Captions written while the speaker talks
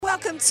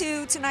Welcome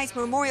to tonight's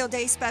Memorial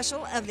Day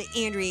special of the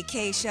Andrea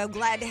Kaye Show.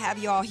 Glad to have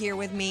you all here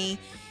with me.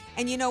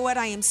 And you know what?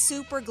 I am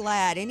super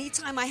glad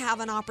anytime I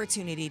have an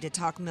opportunity to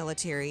talk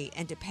military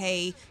and to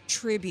pay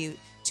tribute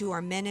to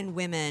our men and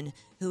women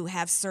who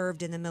have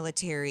served in the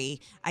military,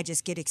 I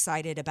just get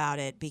excited about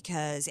it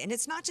because, and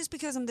it's not just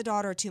because I'm the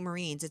daughter of two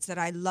Marines, it's that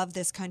I love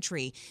this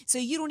country. So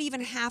you don't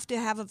even have to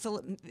have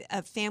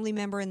a family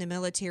member in the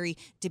military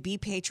to be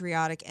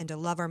patriotic and to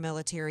love our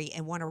military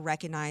and want to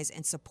recognize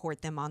and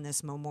support them on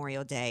this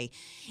Memorial Day.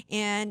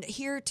 And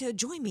here to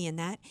join me in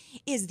that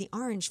is the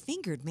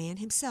orange-fingered man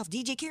himself,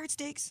 DJ Carrot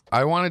Sticks.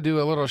 I want to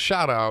do a little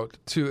shout out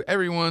to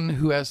everyone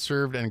who has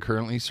served and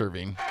currently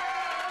serving.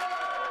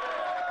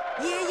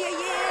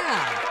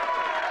 Yeah.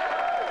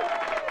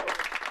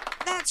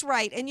 That's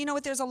right. And you know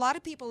what? There's a lot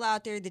of people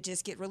out there that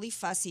just get really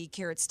fussy,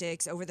 Carrot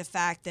Sticks, over the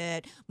fact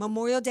that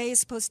Memorial Day is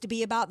supposed to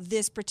be about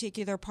this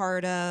particular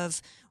part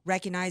of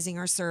recognizing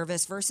our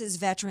service versus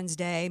Veterans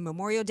Day.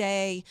 Memorial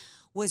Day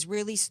was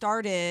really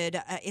started,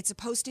 it's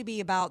supposed to be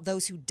about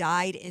those who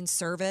died in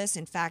service.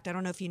 In fact, I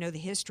don't know if you know the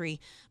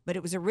history, but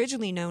it was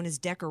originally known as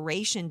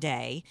Decoration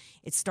Day.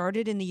 It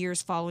started in the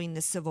years following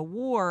the Civil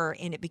War,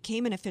 and it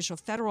became an official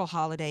federal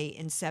holiday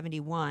in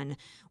 71.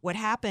 What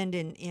happened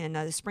in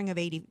the spring of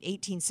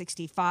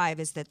 1865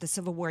 is that the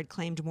Civil War had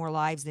claimed more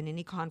lives than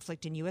any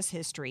conflict in U.S.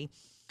 history.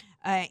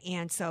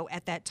 And so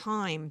at that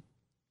time,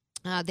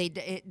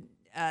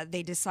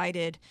 they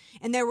decided,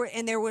 and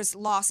there was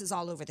losses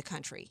all over the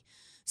country.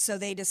 So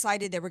they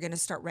decided they were going to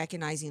start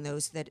recognizing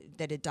those that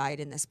had died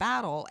in this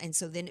battle. And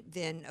so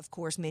then, of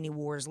course, many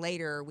wars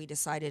later, we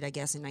decided, I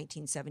guess, in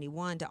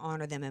 1971 to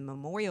honor them in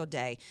Memorial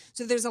Day.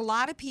 So there's a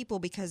lot of people,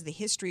 because the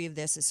history of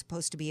this is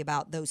supposed to be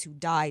about those who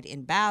died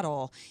in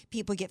battle,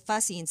 people get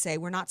fussy and say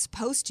we're not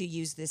supposed to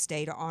use this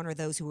day to honor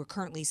those who are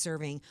currently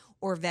serving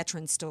or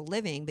veterans still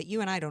living. But you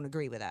and I don't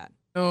agree with that.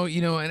 No,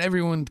 and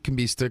everyone can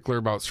be stickler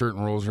about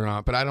certain rules or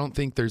not, but I don't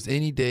think there's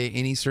any day,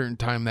 any certain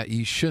time that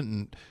you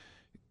shouldn't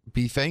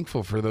be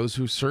thankful for those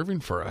who are serving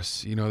for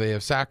us. They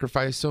have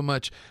sacrificed so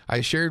much. I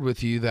shared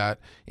with you that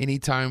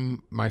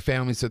anytime my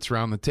family sits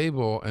around the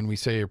table and we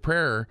say a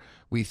prayer,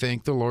 we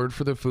thank the Lord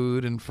for the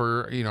food and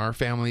for, our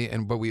family.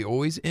 But we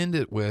always end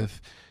it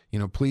with,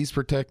 please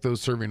protect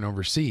those serving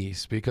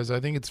overseas, because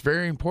I think it's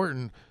very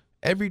important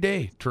every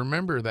day to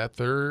remember that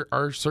there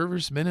are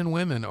servicemen and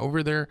women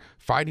over there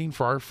fighting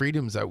for our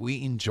freedoms that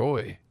we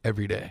enjoy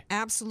every day.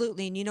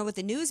 Absolutely. And you know what,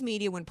 the news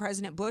media, when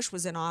President Bush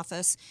was in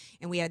office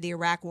and we had the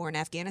Iraq war and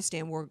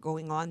Afghanistan war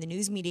going on, the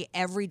news media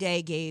every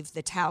day gave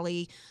the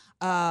tally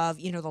of,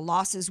 the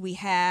losses we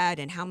had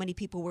and how many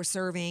people were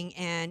serving.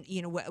 And,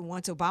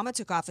 once Obama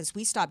took office,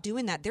 we stopped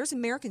doing that. There's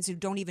Americans who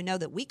don't even know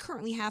that we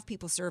currently have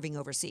people serving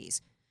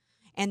overseas.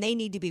 And they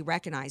need to be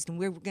recognized. And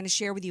we're going to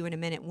share with you in a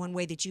minute one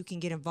way that you can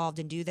get involved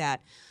and do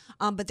that.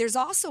 But there's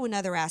also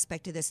another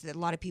aspect to this that a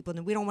lot of people,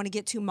 and we don't want to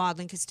get too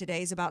maudlin because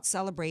today is about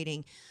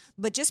celebrating.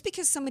 But just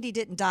because somebody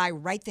didn't die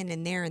right then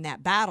and there in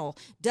that battle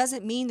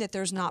doesn't mean that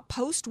there's not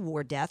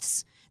post-war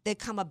deaths that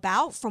come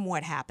about from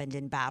what happened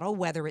in battle,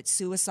 whether it's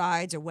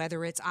suicides or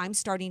whether it's I'm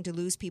starting to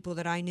lose people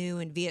that I knew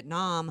in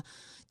Vietnam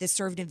that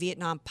served in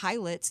Vietnam,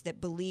 pilots that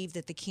believe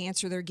that the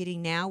cancer they're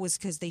getting now was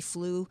because they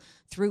flew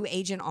through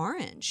Agent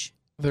Orange.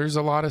 There's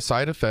a lot of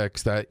side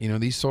effects that,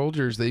 these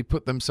soldiers, they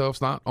put themselves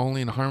not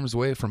only in harm's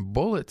way from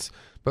bullets,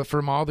 but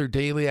from all their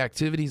daily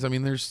activities. I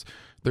mean, there's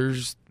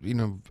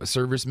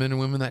servicemen and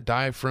women that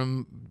die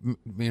from,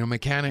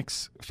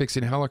 mechanics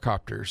fixing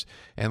helicopters.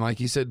 And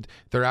like you said,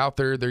 they're out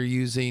there, they're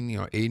using,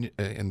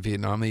 in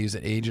Vietnam, they use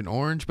an Agent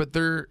Orange, but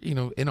they're,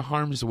 in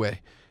harm's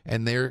way.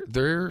 And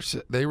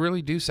they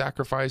really do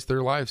sacrifice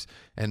their lives.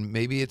 And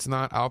maybe it's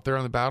not out there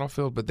on the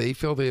battlefield, but they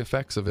feel the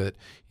effects of it,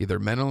 either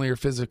mentally or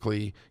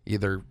physically,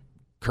 either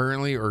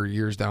currently or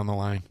years down the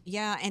line.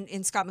 Yeah,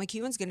 and Scott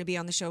McEwen's going to be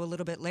on the show a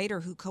little bit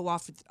later, who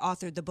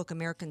co-authored the book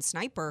American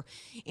Sniper.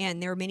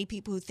 And there are many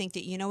people who think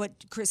that,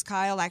 Chris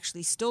Kyle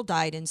actually still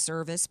died in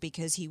service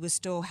because he was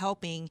still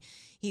helping.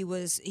 He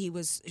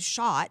was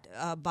shot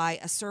by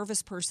a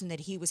service person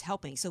that he was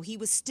helping. So he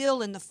was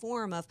still in the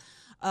form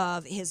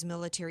of his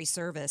military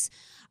service.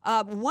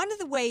 One of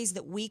the ways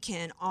that we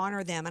can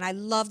honor them, and I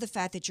love the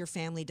fact that your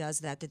family does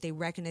that they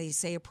recognize,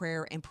 say a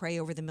prayer and pray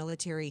over the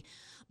military,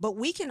 but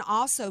we can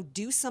also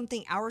do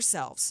something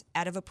ourselves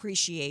out of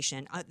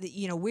appreciation.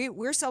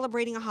 We're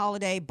celebrating a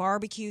holiday,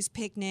 barbecues,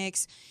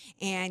 picnics,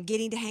 and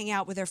getting to hang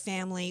out with our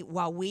family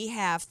while we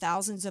have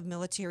thousands of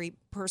military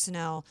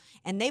personnel,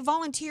 and they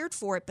volunteered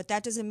for it, but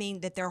that doesn't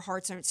mean that their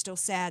hearts aren't still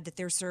sad that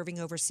they're serving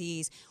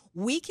overseas.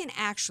 We can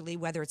actually,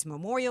 whether it's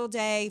Memorial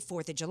Day,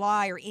 4th of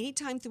July, or any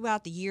time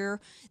throughout the year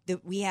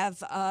that we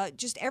have,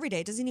 just every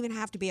day, it doesn't even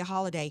have to be a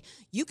holiday,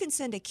 you can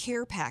send a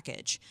care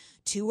package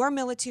to our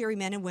military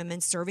men and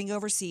women serving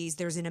overseas overseas,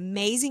 there's an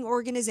amazing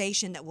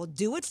organization that will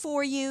do it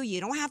for you. You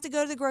don't have to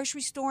go to the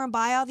grocery store and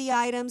buy all the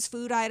items,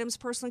 food items,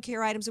 personal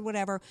care items, or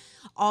whatever.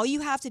 All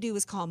you have to do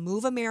is call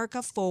Move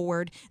America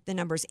Forward. The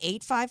number's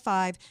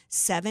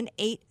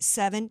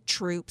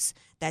 855-787-TROOPS.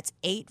 That's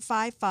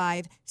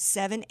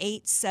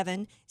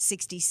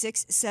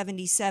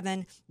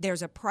 855-787-6677.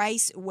 There's a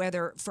price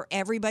whether for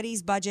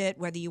everybody's budget,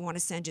 whether you want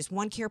to send just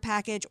one care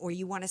package or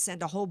you want to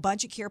send a whole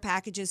bunch of care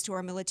packages to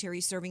our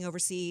military serving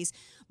overseas.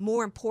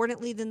 More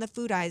importantly than the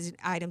food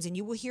items, and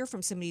you will hear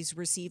from somebody who's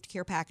received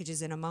care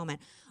packages in a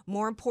moment,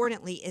 more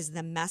importantly is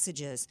the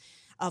messages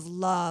of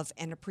love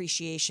and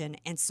appreciation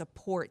and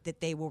support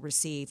that they will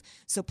receive.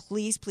 So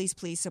please, please,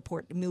 please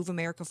support Move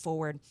America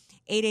Forward.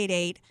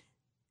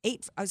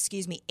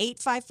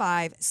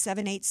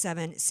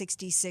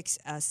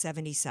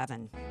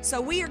 855-787-6677.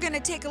 So we are going to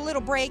take a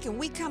little break, and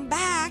we come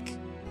back.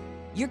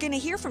 You're going to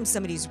hear from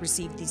somebody who's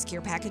received these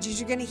care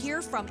packages. You're going to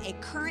hear from a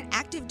current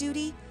active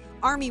duty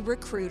Army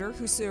recruiter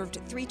who served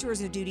 3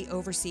 tours of duty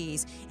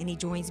overseas, and he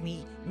joins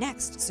me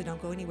next. So don't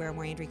go anywhere.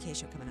 More Andrea Kaye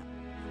Show coming up.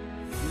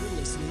 You're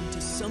listening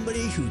to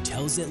somebody who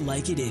tells it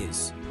like it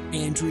is.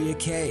 Andrea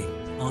Kaye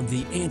on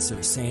The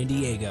Answer San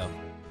Diego.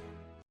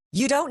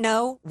 You don't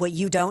know what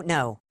you don't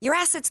know. Your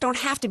assets don't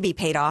have to be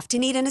paid off to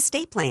need an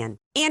estate plan.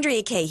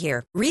 Andrea Kaye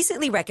here.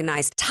 Recently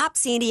recognized top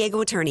San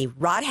Diego attorney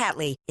Rod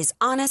Hatley is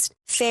honest,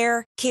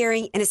 fair,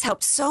 caring, and has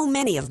helped so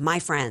many of my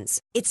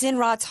friends. It's in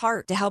Rod's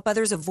heart to help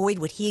others avoid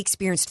what he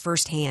experienced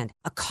firsthand,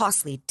 a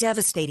costly,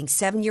 devastating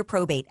 7-year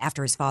probate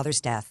after his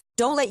father's death.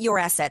 Don't let your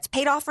assets,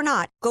 paid off or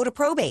not, go to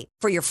probate.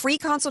 For your free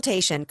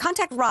consultation,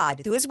 contact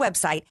Rod through his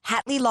website,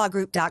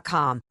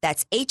 HatleyLawGroup.com.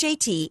 That's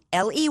HATLEY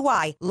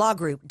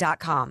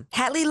lawgroup.com.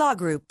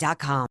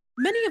 HatleyLawGroup.com.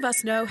 Many of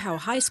us know how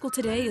high school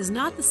today is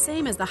not the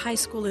same as the high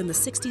school in the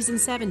 60s and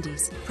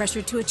 70s.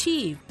 Pressure to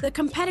achieve, the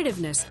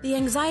competitiveness, the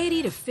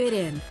anxiety to fit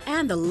in,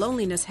 and the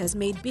loneliness has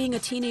made being a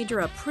teenager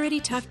a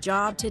pretty tough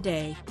job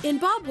today. In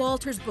Bob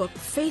Walter's book,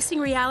 Facing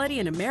Reality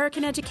in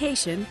American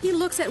Education, he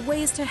looks at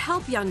ways to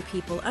help young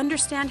people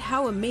understand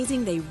how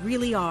amazing they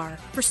really are,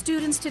 for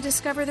students to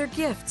discover their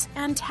gifts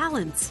and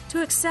talents,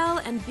 to excel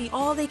and be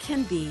all they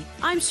can be.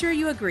 I'm sure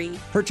you agree.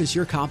 Purchase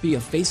your copy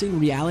of Facing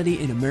Reality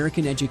in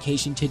American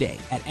Education today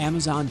at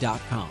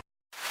Amazon.com.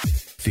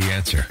 The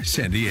Answer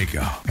San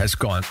Diego has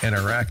gone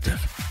interactive.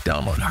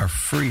 Download our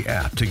free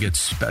app to get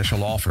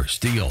special offers,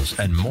 deals,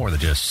 and more than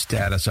just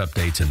status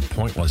updates and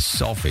pointless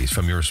selfies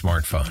from your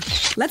smartphone.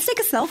 Let's take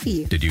a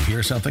selfie. Did you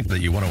hear something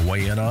that you want to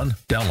weigh in on?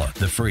 Download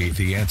the free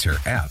The Answer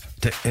app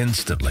to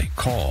instantly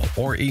call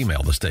or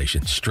email the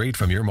station straight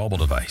from your mobile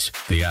device.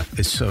 The app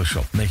is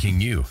social,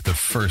 making you the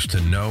first to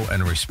know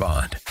and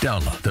respond.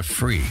 Download the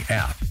free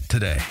app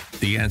today.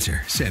 The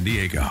Answer San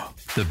Diego.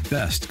 The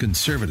best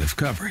conservative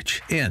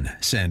coverage in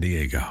San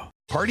Diego.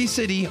 Party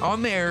City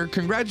on the air,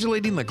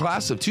 congratulating the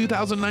class of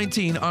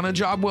 2019 on a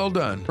job well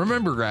done.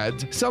 Remember,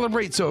 grads,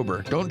 celebrate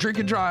sober, don't drink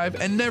and drive,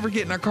 and never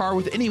get in a car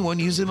with anyone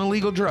using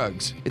illegal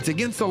drugs. It's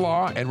against the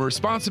law, and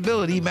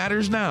responsibility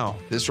matters now.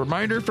 This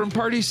reminder from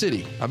Party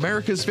City,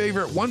 America's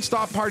favorite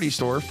one-stop party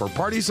store for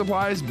party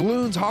supplies,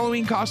 balloons,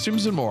 Halloween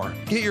costumes, and more.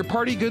 Get your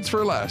party goods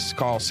for less.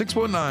 Call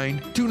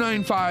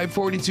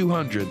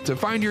 619-295-4200 to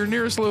find your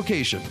nearest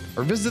location,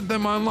 or visit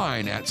them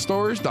online at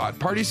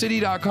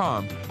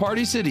stores.partycity.com.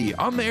 Party City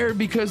on the air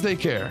because they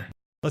care.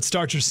 Let's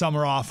start your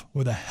summer off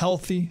with a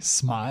healthy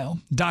smile.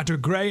 Dr.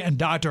 Gray and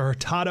Dr.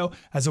 Hurtado,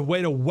 as a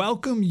way to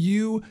welcome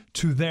you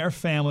to their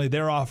family,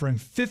 they're offering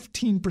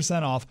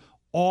 15% off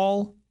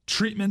all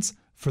treatments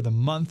for the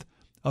month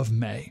of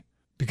May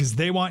because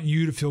they want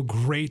you to feel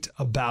great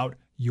about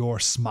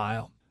your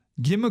smile.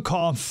 Give them a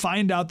call and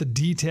find out the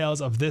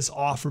details of this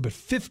offer, but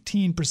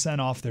 15%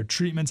 off their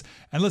treatments.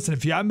 And listen,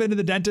 if you haven't been to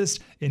the dentist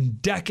in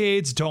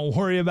decades, don't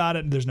worry about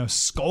it. There's no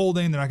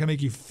scolding. They're not going to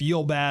make you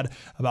feel bad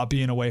about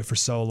being away for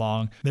so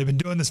long. They've been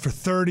doing this for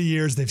 30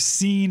 years. They've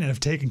seen and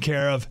have taken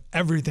care of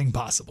everything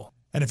possible.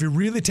 And if you're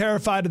really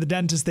terrified of the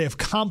dentist, they have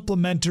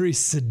complimentary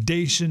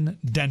sedation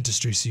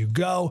dentistry. So you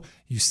go,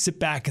 you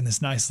sit back in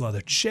this nice leather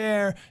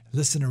chair,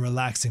 listen to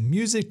relaxing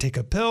music, take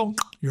a pill,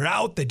 you're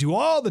out. They do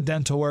all the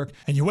dental work,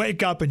 and you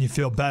wake up and you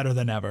feel better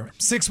than ever.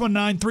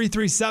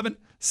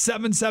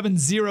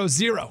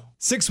 619-337-7700.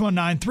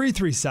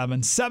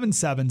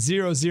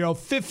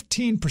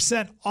 619-337-7700.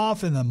 15%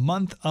 off in the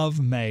month of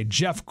May.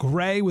 Jeff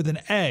Gray with an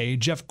A,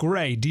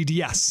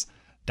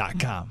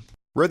 jeffgraydds.com.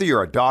 Whether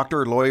you're a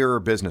doctor, lawyer, or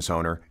business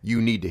owner,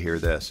 you need to hear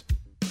this.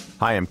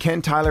 Hi, I'm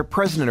Ken Tyler,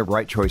 president of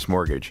Right Choice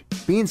Mortgage.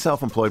 Being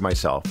self-employed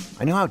myself,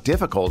 I know how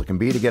difficult it can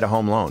be to get a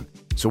home loan.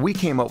 So we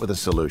came up with a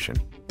solution.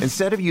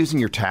 Instead of using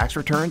your tax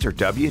returns or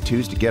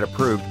W-2s to get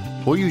approved,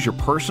 we'll use your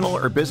personal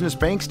or business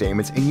bank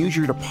statements and use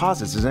your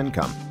deposits as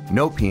income.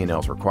 No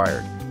P&Ls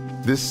required.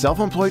 This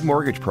self-employed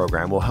mortgage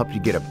program will help you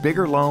get a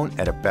bigger loan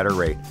at a better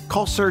rate.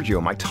 Call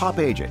Sergio, my top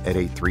agent, at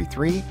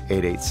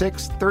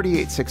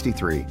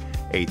 833-886-3863.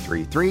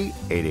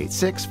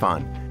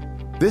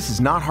 833-886-FUN. This is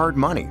not hard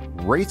money.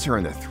 Rates are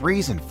in the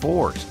 3s and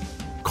 4s.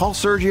 Call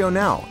Sergio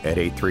now at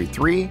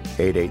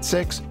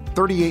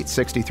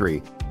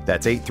 833-886-3863.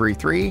 That's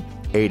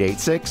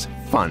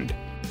 833-886-FUND.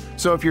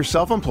 So if you're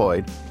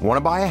self-employed, want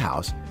to buy a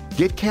house,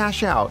 get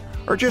cash out,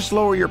 or just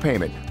lower your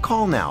payment,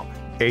 call now.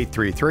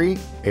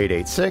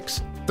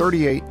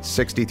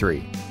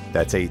 833-886-3863.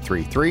 That's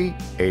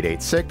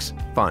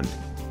 833-886-FUND.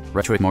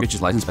 Right Choice Mortgage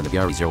is licensed by the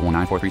BRE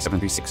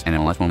 019433736 and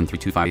NMLS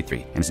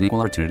 1132583 and is an equal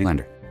opportunity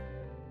lender.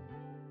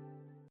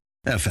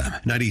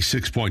 FM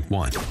 96.1,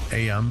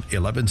 AM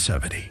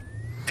 1170.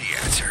 The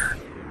Answer.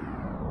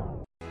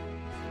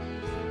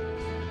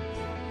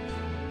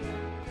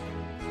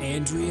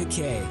 Andrea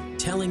Kaye,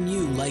 telling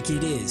you like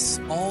it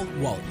is, all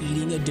while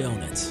eating a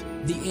donut.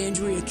 The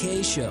Andrea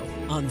Kaye Show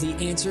on The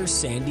Answer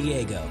San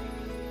Diego.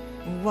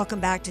 Welcome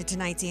back to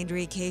tonight's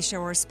Andrea Kaye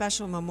Show, our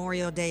special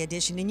Memorial Day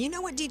edition. And you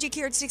know what, DJ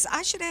Carrot Sticks?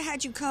 I should have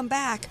had you come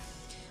back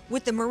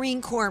with the Marine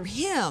Corps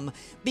hymn,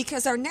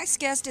 because our next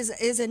guest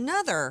is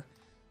another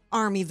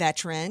Army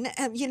veteran.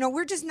 You know,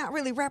 we're just not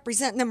really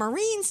representing the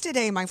Marines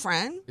today, my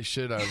friend. You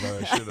should have.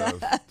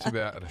 Too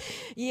bad.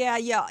 Yeah.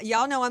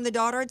 Y'all know I'm the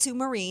daughter of 2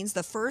 Marines.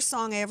 The first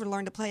song I ever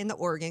learned to play in the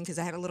organ, because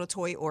I had a little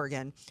toy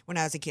organ when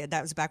I was a kid.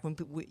 That was back when,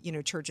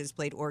 churches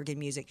played organ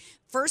music.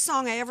 First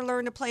song I ever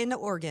learned to play in the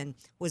organ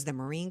was the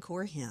Marine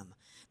Corps hymn.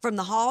 From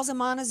the halls of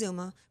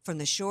Montezuma, from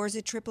the shores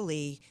of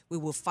Tripoli, we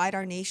will fight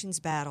our nation's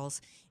battles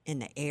in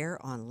the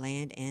air, on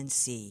land, and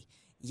sea.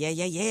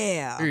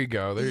 Yeah. There you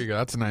go.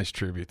 That's a nice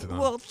tribute to them.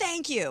 Well,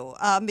 thank you.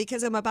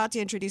 Because I'm about to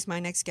introduce my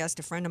next guest,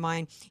 a friend of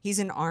mine. He's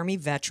an Army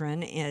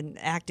veteran in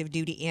active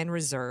duty and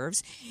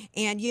reserves.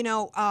 And,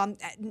 I'm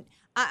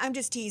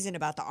just teasing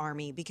about the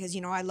Army because,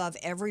 I love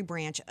every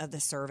branch of the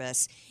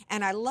service.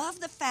 And I love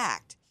the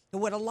fact that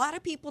what a lot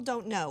of people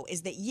don't know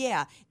is that,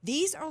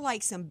 these are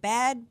like some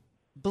bad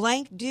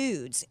blank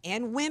dudes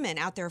and women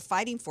out there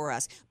fighting for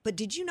us. But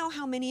did you know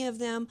how many of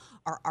them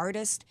are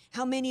artists?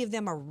 How many of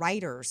them are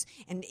writers?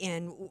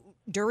 And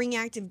during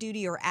active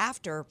duty or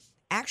after,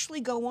 actually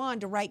go on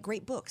to write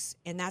great books.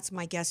 And that's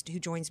my guest who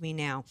joins me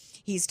now.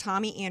 He's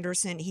Tommy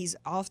Anderson. He's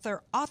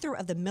author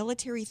of the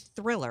military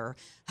thriller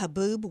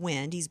Haboob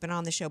Wind. He's been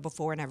on the show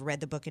before, and I've read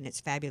the book, and it's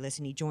fabulous.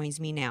 And he joins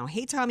me now.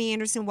 Hey, Tommy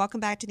Anderson,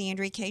 welcome back to the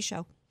Andrea Kaye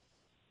Show.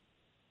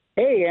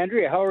 Hey,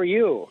 Andrea, how are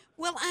you?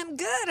 Well, I'm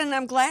good, and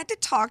I'm glad to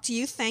talk to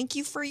you. Thank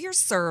you for your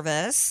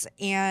service.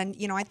 And,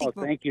 I think...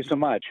 Oh, thank you so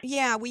much.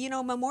 Yeah,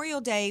 well,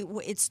 Memorial Day,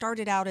 it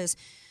started out as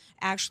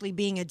actually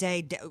being a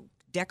day,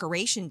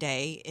 Decoration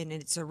Day, in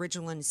its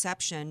original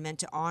inception, meant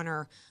to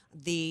honor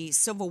the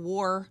Civil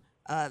War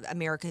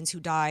Americans who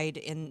died,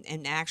 and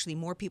actually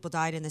more people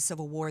died in the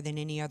Civil War than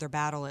any other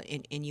battle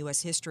in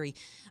U.S. history.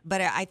 But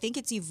I think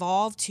it's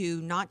evolved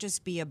to not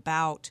just be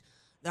about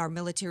our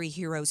military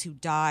heroes who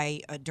die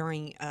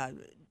during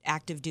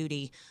active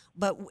duty,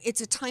 but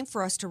it's a time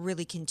for us to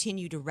really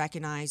continue to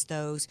recognize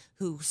those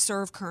who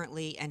serve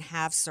currently and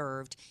have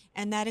served,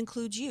 and that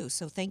includes you.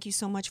 So thank you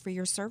so much for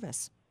your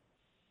service.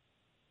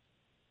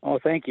 Oh,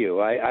 thank you.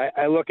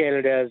 I look at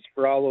it as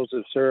for all those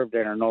who've served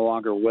and are no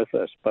longer with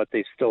us, but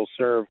they still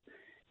serve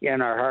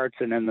in our hearts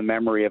and in the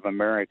memory of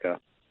America.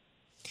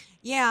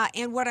 Yeah,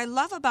 and what I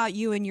love about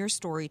you and your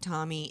story,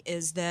 Tommy,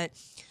 is that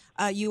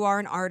you are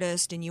an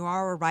artist and you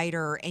are a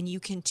writer, and you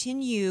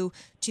continue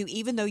to,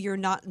 even though you're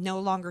no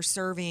longer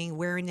serving,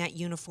 wearing that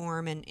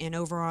uniform and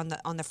over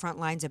on the front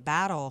lines of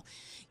battle,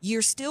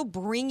 you're still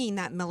bringing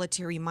that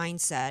military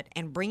mindset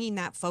and bringing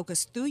that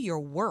focus through your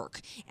work.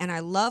 And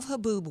I love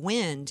Haboob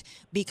Wind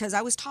because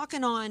I was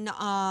talking on,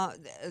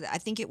 I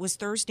think it was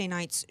Thursday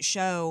night's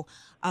show,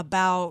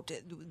 about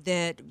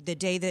the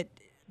day that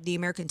the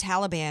American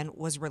Taliban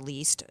was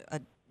released,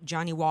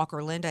 Johnny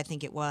Walker Lind, I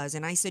think it was.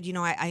 And I said,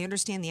 I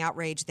understand the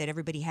outrage that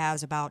everybody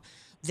has about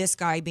this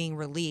guy being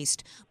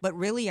released, but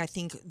really I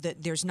think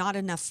that there's not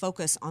enough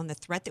focus on the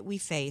threat that we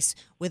face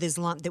with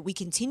Islam, that we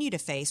continue to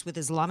face with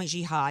Islamic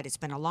Jihad. It's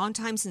been a long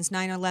time since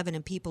 9/11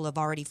 and people have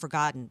already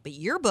forgotten. But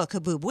your book,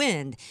 Haboob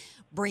Wind,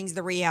 brings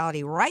the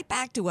reality right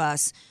back to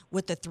us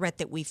with the threat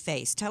that we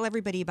face. Tell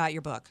everybody about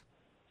your book.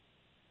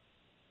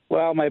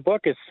 Well, my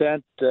book is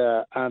set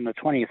on the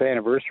 20th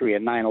anniversary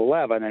of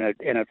 9/11, and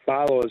it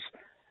follows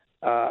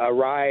a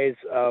rise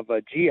of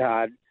a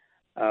jihad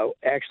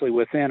actually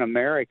within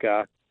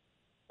America,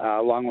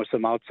 along with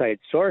some outside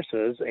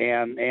sources,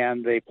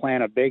 and they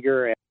plan a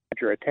bigger and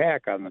larger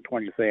attack on the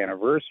 20th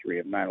anniversary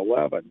of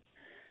 9/11.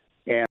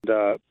 And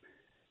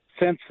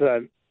since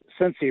the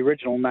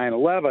original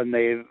 9/11,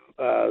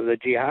 the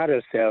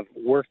jihadists have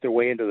worked their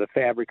way into the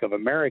fabric of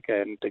America,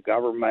 into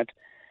government,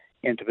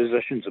 into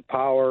positions of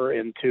power,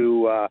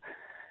 into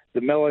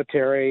the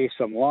military,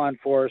 some law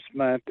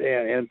enforcement,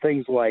 and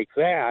things like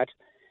that.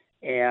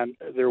 And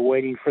they're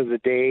waiting for the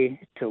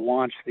day to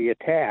launch the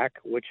attack,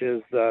 which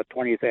is the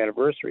 20th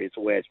anniversary. It's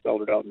the way I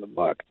spelled it out in the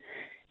book.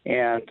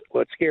 And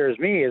what scares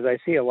me is I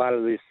see a lot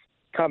of this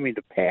coming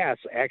to pass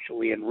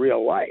actually in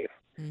real life.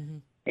 Mm-hmm.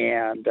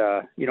 And,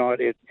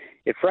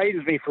 it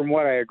frightens me from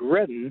what I had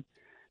written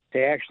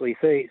to actually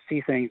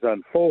see things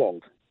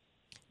unfold.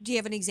 Do you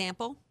have an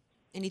example?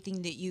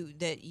 Anything that you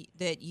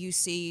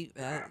see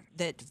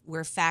that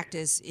where fact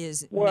is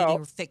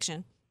meeting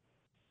fiction?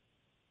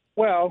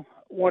 Well,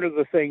 one of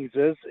the things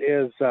is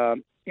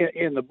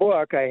in the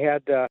book I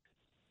had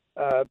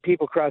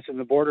people crossing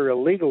the border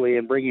illegally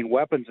and bringing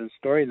weapons and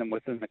storing them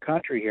within the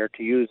country here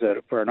to use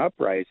it for an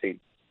uprising.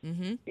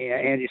 Mm-hmm.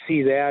 And you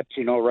see that,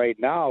 right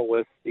now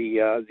with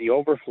the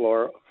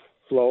overflow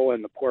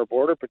and the poor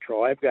Border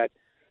Patrol. I've got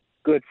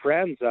good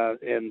friends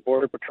in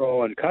Border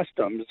Patrol and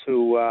Customs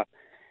who,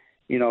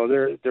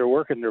 they're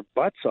working their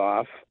butts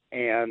off,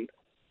 and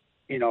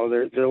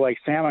they're like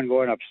salmon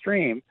going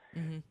upstream,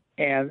 Mm-hmm.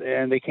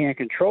 and they can't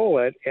control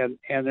it, and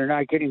they're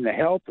not getting the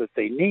help that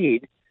they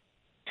need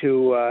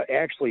to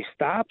actually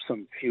stop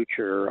some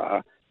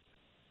future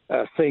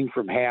thing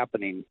from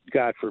happening,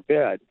 God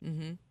forbid.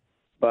 Mm-hmm.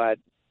 But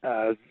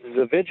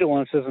the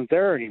vigilance isn't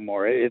there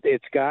anymore.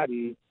 It's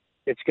gotten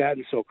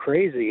so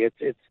crazy. I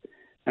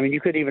mean,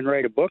 you couldn't even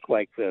write a book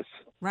like this.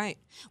 Right.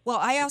 Well,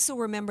 I also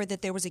remember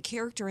that there was a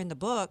character in the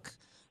book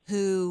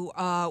who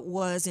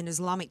was an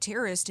Islamic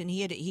terrorist, and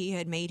he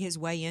had made his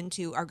way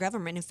into our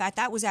government. In fact,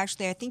 that was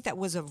actually, I think that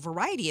was a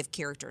variety of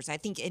characters. I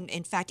think,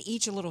 in fact,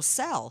 each little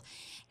cell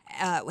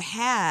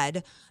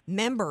had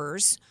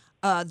members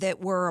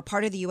that were a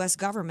part of the U.S.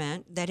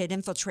 government that had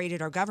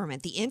infiltrated our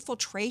government. The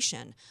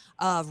infiltration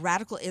of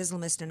radical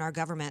Islamists in our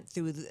government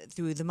through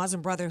the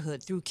Muslim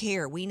Brotherhood, through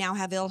CARE. We now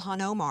have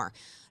Ilhan Omar,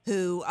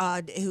 who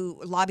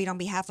lobbied on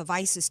behalf of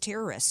ISIS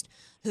terrorists,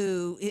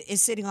 who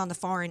is sitting on the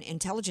Foreign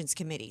Intelligence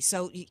Committee.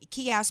 So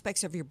key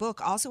aspects of your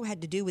book also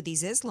had to do with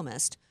these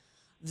Islamists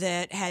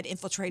that had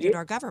infiltrated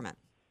our government.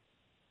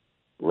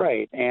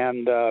 Right.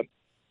 And,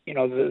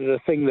 the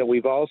thing that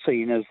we've all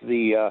seen is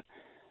the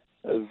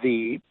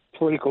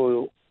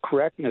political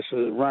correctness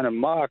is run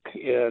amok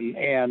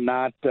and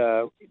not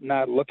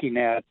looking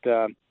at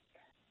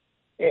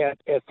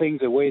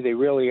things the way they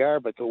really are,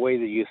 but the way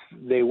that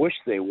they wish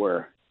they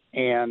were.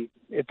 And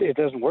it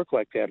doesn't work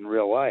like that in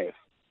real life.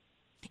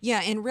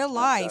 Yeah, in real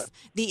life,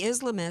 the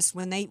Islamists,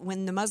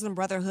 when the Muslim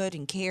Brotherhood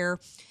and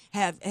CARE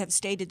have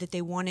stated that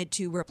they wanted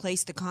to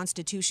replace the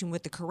Constitution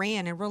with the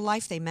Quran, in real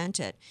life they meant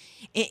it.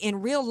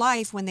 In real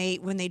life, when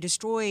they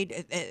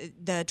destroyed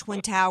the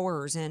Twin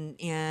Towers and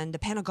the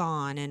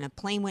Pentagon, and a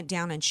plane went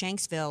down in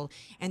Shanksville,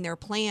 and their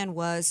plan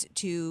was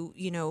to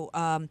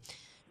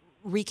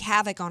wreak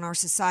havoc on our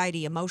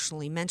society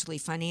emotionally, mentally,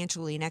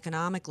 financially, and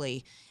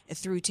economically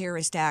through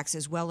terrorist acts,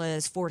 as well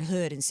as Fort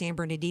Hood and San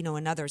Bernardino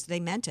and others. They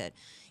meant it.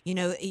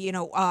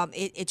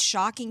 It's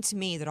shocking to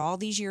me that all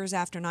these years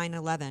after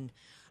 9/11,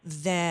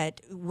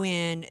 that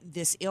when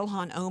this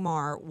Ilhan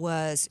Omar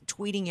was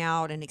tweeting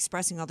out and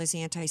expressing all this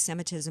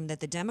anti-Semitism,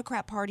 that the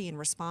Democrat Party, in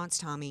response,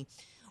 Tommy,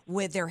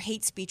 with their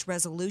hate speech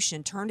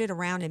resolution, turned it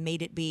around and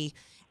made it be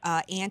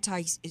an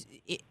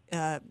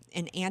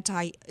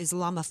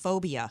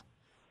anti-Islamophobia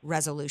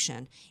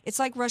resolution. It's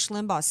like Rush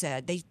Limbaugh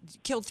said, they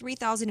killed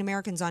 3,000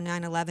 Americans on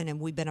 9/11, and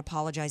we've been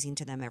apologizing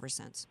to them ever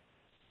since.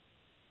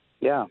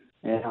 Yeah,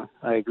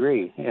 I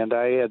agree. And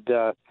I had,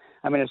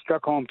 it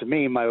struck home to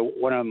me,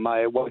 one of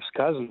my wife's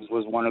cousins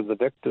was one of the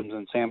victims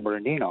in San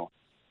Bernardino.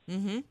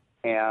 Mm-hmm.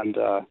 And,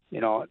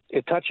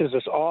 it touches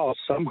us all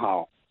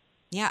somehow.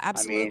 Yeah,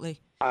 absolutely.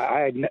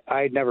 I mean,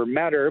 I'd never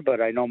met her,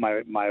 but I know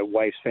my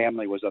wife's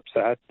family was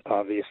upset,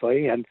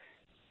 obviously. And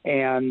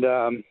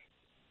the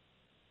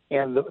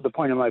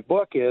point of my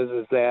book is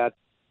that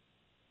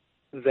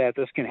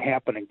this can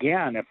happen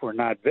again if we're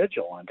not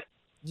vigilant.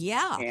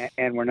 Yeah.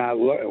 And we're not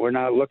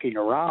looking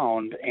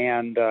around.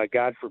 And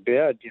God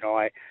forbid,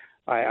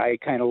 I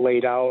kind of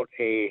laid out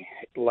a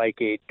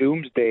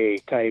doomsday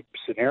type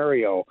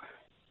scenario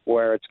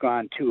where it's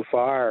gone too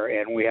far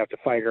and we have to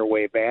fight our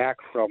way back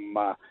from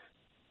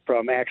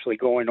actually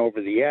going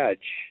over the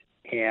edge.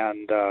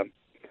 And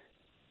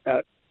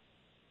I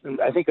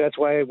think that's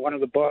why one of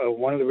the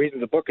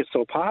reasons the book is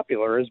so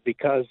popular is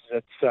because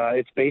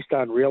it's based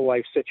on real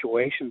life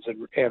situations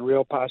and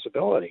real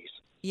possibilities.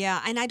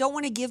 Yeah, and I don't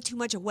want to give too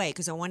much away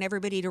because I want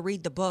everybody to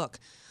read the book.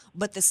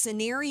 But the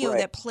scenario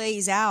that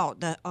plays out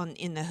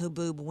in the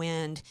Haboob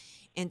Wind,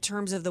 in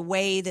terms of the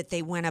way that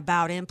they went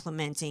about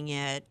implementing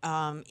it,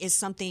 is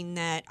something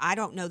that I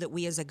don't know that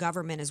we as a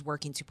government is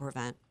working to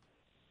prevent.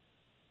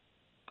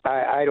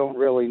 I don't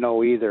really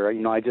know either.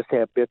 I just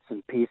have bits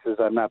and pieces.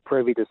 I'm not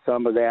privy to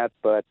some of that,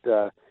 but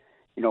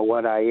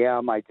what I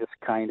am, I just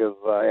kind of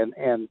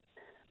and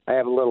I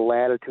have a little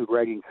latitude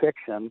writing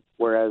fiction,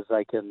 whereas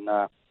I can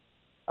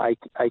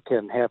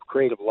have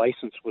creative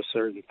license with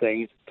certain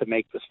things to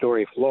make the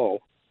story flow.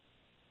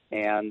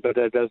 But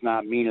that does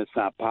not mean it's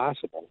not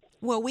possible.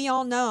 Well, we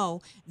all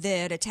know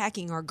that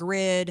attacking our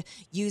grid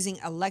using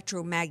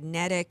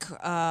electromagnetic,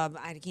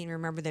 I can't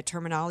remember the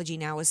terminology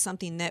now, is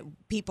something that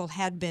people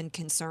had been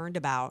concerned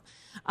about.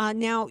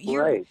 Now,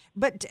 right.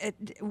 But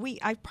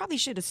I probably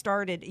should have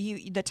started.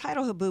 The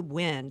title Haboob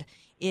Wind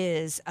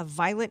is a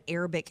violent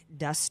Arabic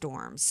dust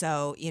storm.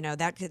 So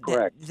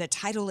the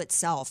title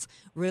itself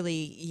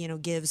really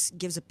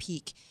gives a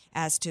peek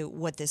as to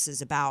what this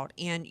is about.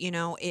 And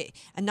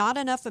not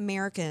enough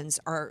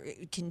Americans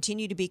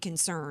continue to be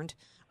concerned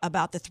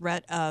about the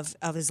threat of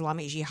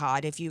Islamic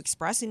Jihad. If you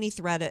express any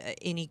threat,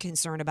 any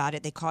concern about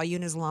it, they call you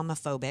an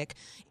Islamophobic.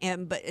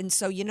 And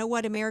so you know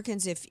what,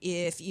 Americans, if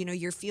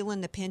you're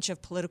feeling the pinch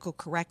of political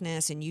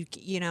correctness and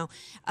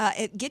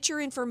get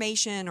your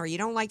information, or you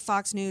don't like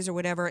Fox News or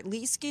whatever, at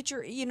least get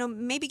your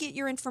maybe get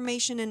your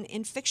information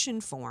in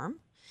fiction form,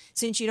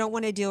 since you don't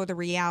want to deal with the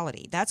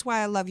reality. That's why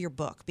I love your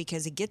book,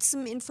 because it gets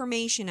some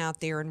information out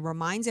there and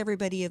reminds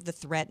everybody of the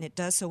threat, and it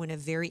does so in a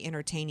very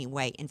entertaining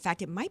way. In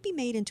fact, it might be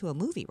made into a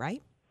movie,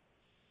 right?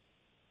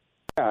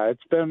 Yeah,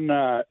 it's been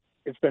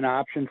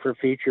optioned for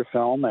feature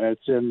film, and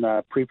it's in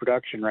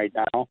pre-production right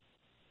now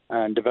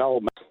and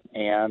development.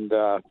 And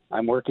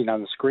I'm working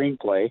on the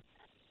screenplay.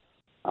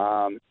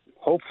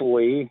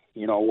 Hopefully,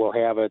 we'll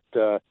have it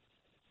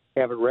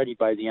ready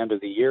by the end of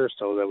the year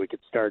so that we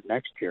could start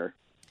next year.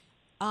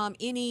 Have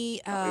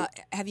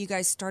you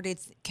guys started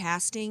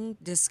casting,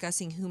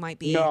 discussing who might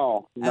be?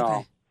 No.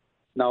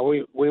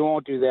 We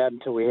won't do that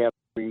until we have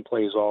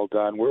screenplays all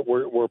done.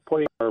 We're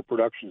putting our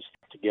production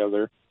stuff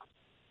together,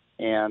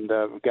 and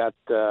we've got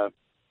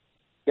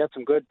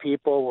some good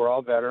people. We're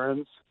all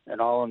veterans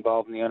and all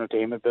involved in the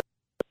entertainment business.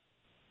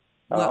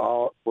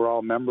 We're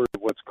all members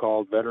of what's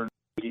called Veteran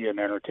Media and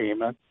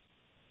Entertainment,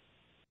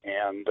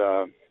 and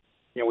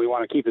we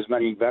want to keep as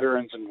many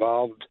veterans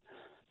involved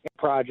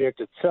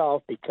project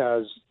itself,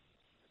 because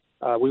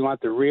we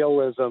want the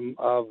realism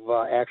of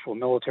actual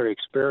military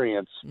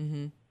experience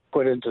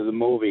put into the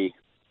movie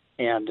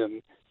and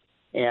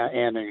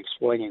in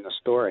explaining the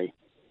story.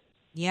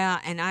 Yeah,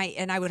 and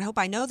I would hope,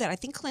 I know that I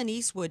think Clint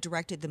Eastwood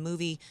directed the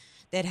movie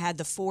that had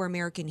the 4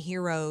 American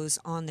heroes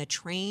on the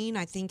train.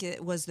 I think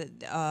it was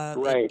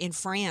in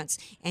France,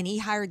 and he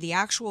hired the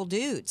actual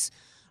dudes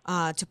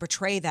to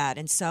portray that.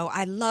 And so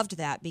I loved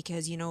that,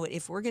 because,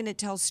 if we're going to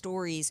tell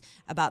stories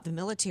about the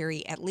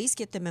military, at least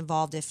get them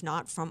involved, if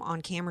not from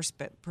on-camera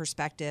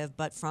perspective,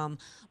 but from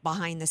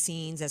behind the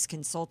scenes as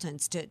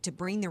consultants to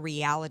bring the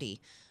reality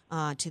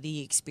to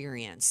the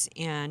experience.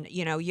 And,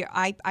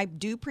 I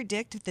do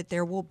predict that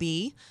there will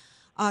be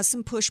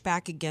some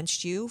pushback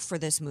against you for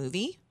this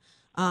movie.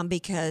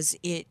 Because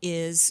it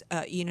is,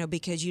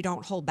 because you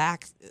don't hold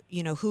back,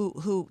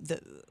 who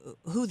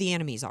the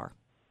enemies are.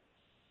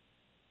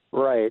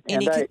 Right.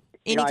 Any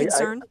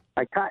concern?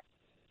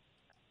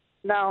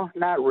 No,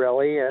 not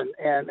really.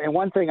 And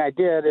one thing I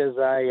did is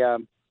I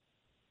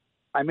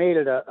made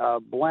it a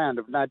blend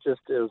of not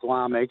just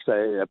Islamics.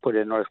 I put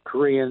in North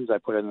Koreans. I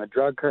put in the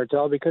drug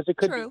cartel, because it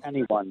could be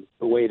anyone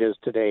the way it is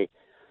today.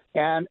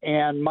 And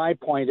my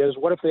point is,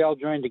 what if they all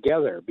joined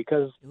together?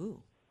 Because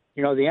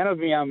the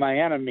enemy of my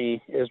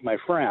enemy is my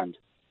friend.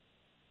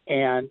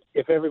 And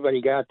if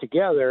everybody got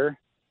together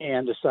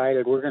and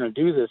decided we're going to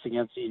do this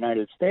against the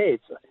United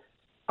States,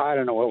 I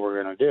don't know what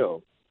we're going to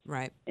do.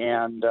 Right.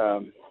 And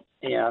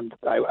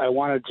I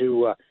wanted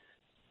to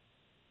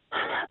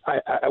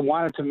I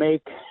wanted to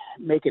make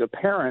it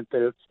apparent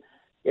that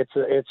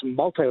it's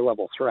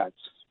multi-level threats,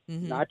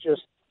 not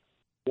just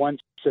one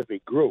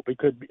specific group.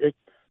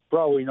 For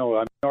all we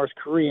know, North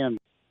Korean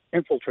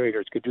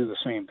infiltrators could do the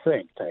same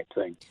thing, type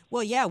thing.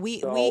 Well, yeah,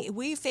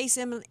 we face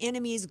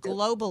enemies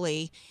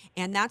globally,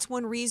 and that's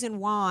one reason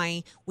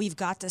why we've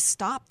got to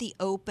stop the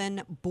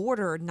open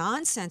border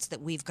nonsense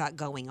that we've got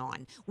going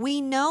on.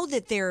 We know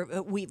that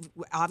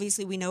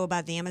we know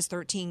about the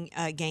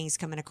MS-13 gangs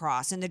coming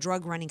across, and the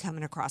drug running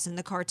coming across, and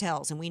the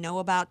cartels, and we know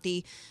about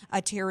the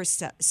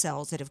terrorist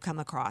cells that have come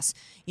across,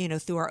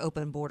 through our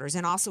open borders,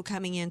 and also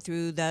coming in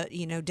through the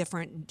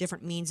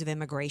different means of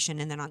immigration,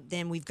 and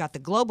then we've got the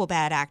global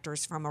bad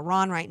actors from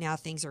Iran right now.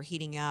 Things are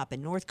heating up,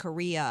 and North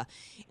Korea,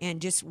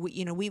 and just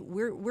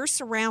we're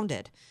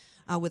surrounded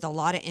with a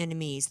lot of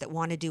enemies that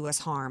want to do us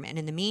harm. And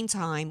in the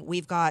meantime,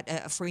 we've got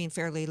a free and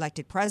fairly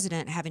elected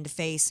president having to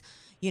face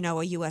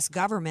a U.S.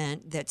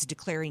 government that's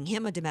declaring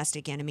him a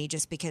domestic enemy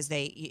just because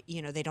they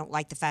don't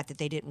like the fact that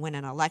they didn't win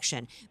an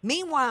election.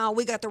 Meanwhile,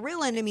 we got the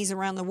real enemies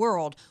around the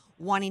world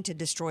wanting to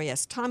destroy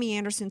us. Tommy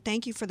Anderson,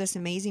 thank you for this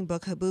amazing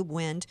book, Haboob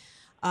Wind.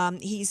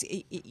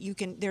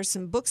 There's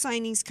some book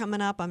signings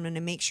coming up. I'm going to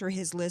make sure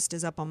his list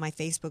is up on my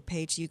Facebook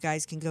page so you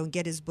guys can go and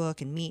get his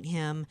book and meet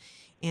him.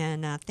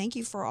 And thank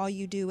you for all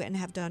you do and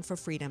have done for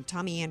freedom.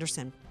 Tommy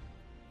Anderson.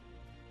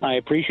 I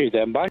appreciate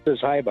that. Bob says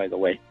hi, by the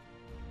way.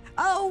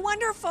 Oh,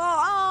 wonderful.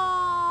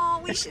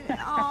 Oh, we should.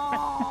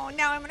 Oh,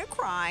 now I'm going to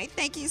cry.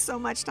 Thank you so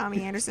much,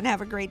 Tommy Anderson. Have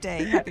a great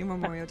day. Happy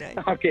Memorial Day.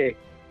 Okay.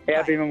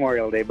 Happy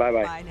Memorial Day.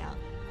 Bye-bye. Bye now.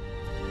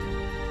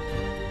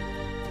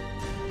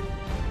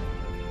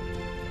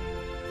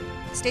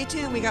 Stay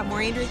tuned. We got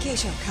more Andrea Kaye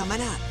Show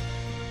coming up.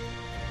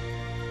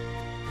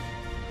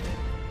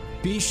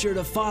 Be sure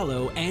to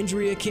follow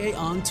Andrea Kaye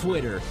on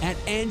Twitter at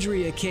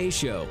Andrea Kaye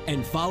Show,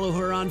 and follow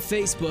her on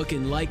Facebook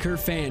and like her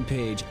fan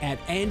page at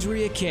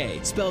Andrea Kaye,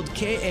 spelled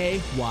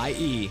Kaye.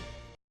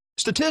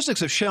 Statistics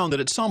have shown that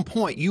at some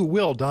point you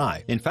will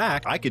die. In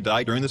fact, I could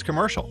die during this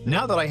commercial.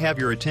 Now that I have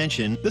your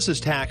attention, this is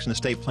tax and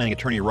estate planning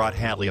attorney Rod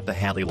Hadley of the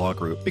Hadley Law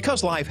Group.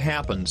 Because life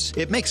happens,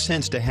 it makes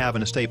sense to have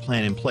an estate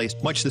plan in place,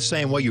 much the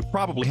same way you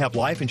probably have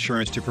life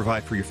insurance to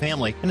provide for your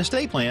family. An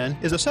estate plan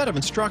is a set of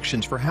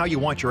instructions for how you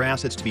want your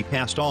assets to be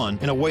passed on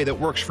in a way that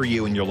works for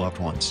you and your loved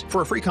ones.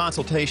 For a free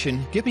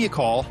consultation, give me a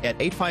call at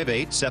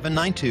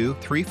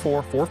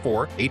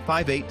 858-792-3444,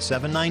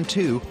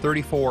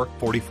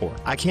 858-792-3444.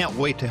 I can't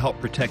wait to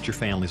help protect your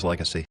family's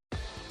legacy.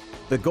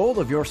 The goal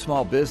of your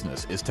small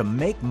business is to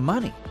make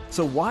money.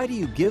 So why do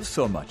you give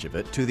so much of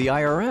it to the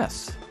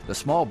IRS? The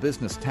small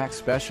business tax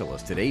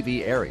specialists at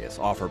AV Arias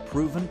offer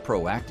proven,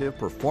 proactive,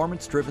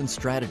 performance-driven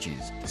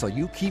strategies so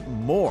you keep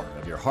more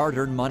of your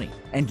hard-earned money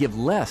and give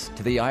less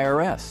to the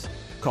IRS.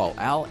 Call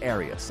Al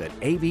Arias at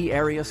AV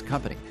Arias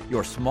Company,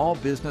 your small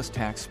business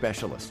tax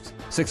specialists.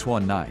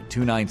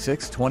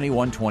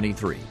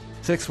 619-296-2123.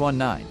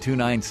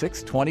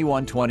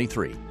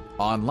 619-296-2123.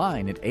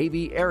 Online at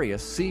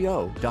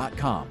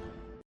avariasco.com.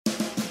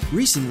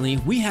 Recently,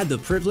 we had the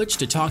privilege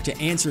to talk to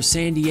Answer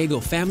San Diego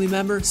family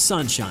member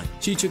Sunshine.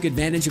 She took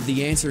advantage of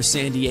the Answer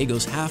San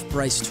Diego's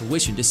half-price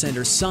tuition to send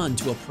her son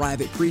to a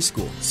private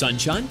preschool.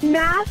 Sunshine?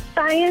 Math,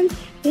 science,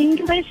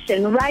 English,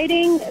 and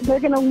writing, they're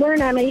going to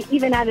learn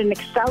even at an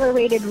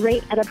accelerated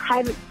rate at a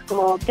private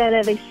school than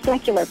at a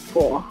secular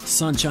school.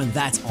 Sunshine,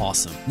 that's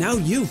awesome. Now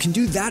you can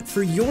do that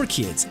for your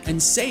kids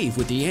and save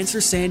with the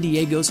Answer San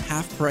Diego's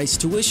half-price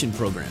tuition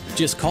program.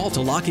 Just call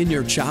to lock in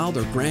your child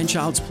or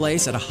grandchild's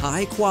place at a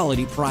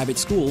high-quality private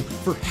school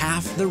for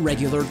half the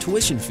regular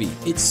tuition fee.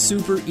 It's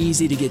super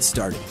easy to get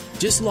started.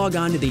 Just log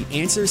on to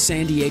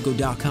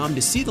theanswersandiego.com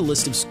to see the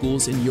list of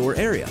schools in your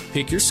area.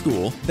 Pick your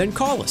school, then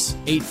call us.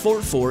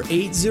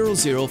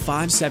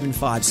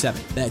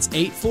 844-800-5757. That's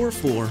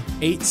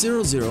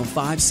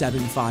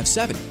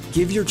 844-800-5757.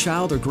 Give your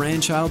child or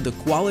grandchild the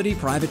quality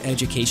private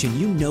education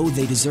you know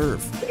they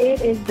deserve.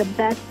 It is the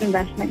best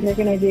investment you're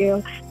going to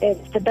do.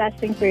 It's the best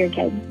thing for your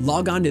kids.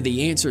 Log on to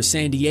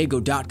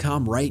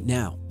theanswersandiego.com right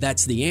now.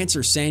 That's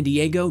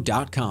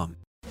theanswersandiego.com.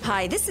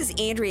 Hi, this is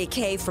Andrea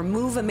Kaye from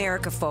Move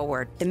America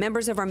Forward. The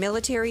members of our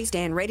military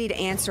stand ready to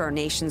answer our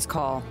nation's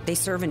call. They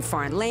serve in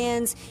foreign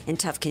lands, in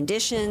tough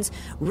conditions,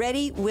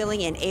 ready,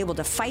 willing, and able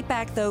to fight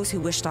back those who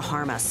wish to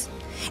harm us.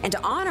 And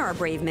to honor our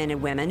brave men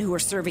and women who are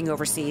serving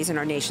overseas in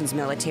our nation's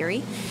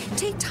military,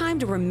 take time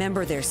to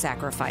remember their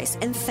sacrifice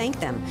and thank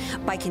them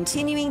by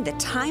continuing the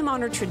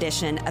time-honored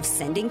tradition of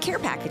sending care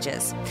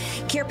packages.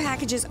 Care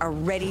packages are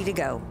ready to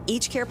go.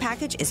 Each care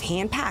package is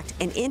hand-packed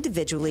and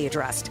individually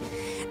addressed.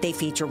 They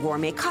feature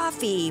gourmet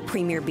coffee,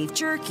 premier beef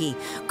jerky,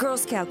 Girl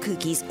Scout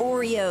cookies,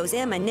 Oreos,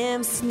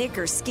 M&Ms,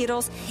 Snickers,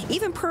 Skittles,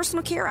 even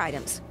personal care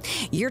items.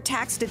 Your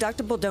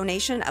tax-deductible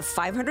donation of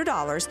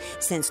 $500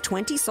 sends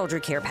 20 soldier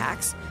care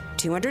packs,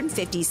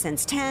 $250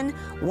 cents 10,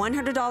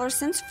 $100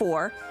 cents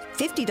 4,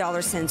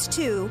 $50 cents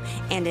 2,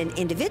 and an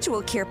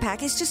individual care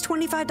pack is just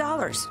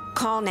 $25.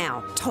 Call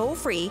now, toll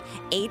free,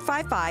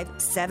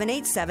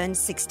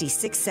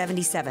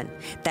 855-787-6677.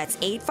 That's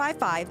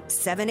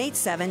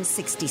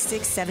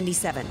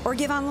 855-787-6677. Or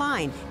give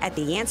online at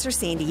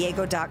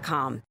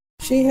theanswersandiego.com.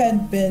 She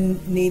had been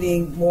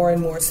needing more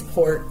and more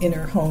support in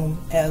her home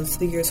as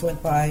the years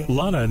went by.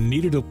 Lana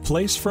needed a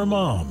place for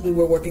Mom. We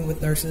were working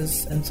with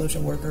nurses and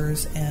social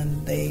workers,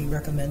 and they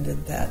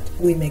recommended that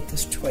we make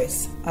this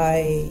choice.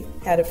 I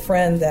had a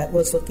friend that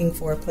was looking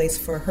for a place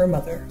for her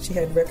mother. She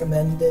had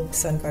recommended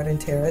Sun Garden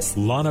Terrace.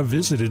 Lana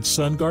visited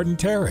Sun Garden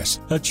Terrace,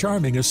 a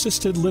charming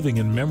assisted living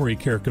and memory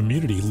care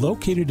community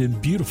located in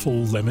beautiful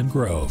Lemon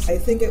Grove. I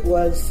think it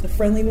was the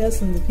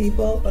friendliness and the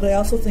people, but I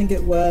also think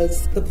it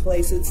was the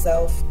place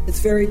itself. It's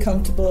very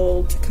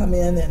comfortable to come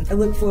in, and I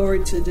look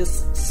forward to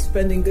just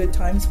spending good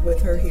times with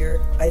her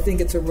here. I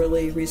think it's a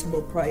really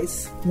reasonable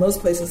price. Most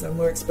places are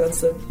more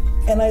expensive.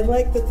 And I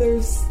like that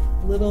there's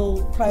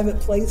little private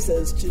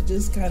places to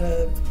just kind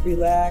of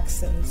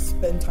relax and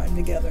spend time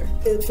together.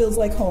 It feels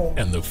like home.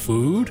 And the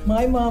food?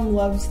 My mom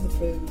loves the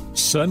food.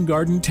 Sun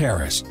Garden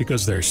Terrace,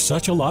 because there's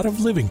such a lot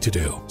of living to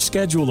do.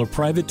 Schedule a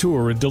private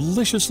tour and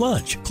delicious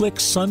lunch. Click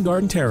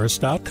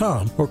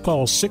sungardenterrace.com or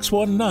call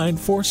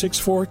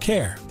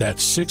 619-464-CARE.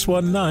 That's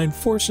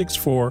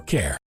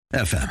 619-464-CARE.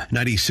 FM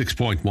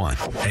 96.1,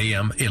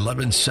 AM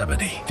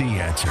 1170. The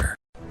Answer.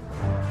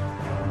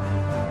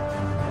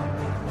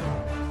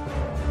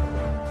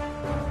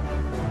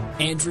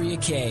 Andrea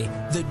Kaye,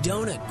 the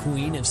donut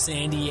queen of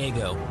San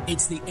Diego.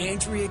 It's the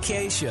Andrea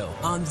Kaye Show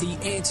on The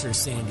Answer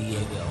San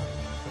Diego.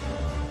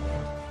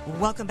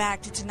 Welcome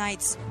back to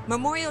tonight's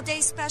Memorial Day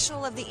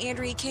special of the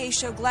Andrea Kaye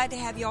Show. Glad to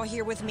have you all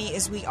here with me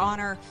as we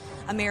honor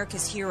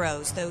America's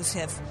heroes, those who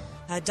have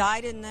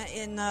died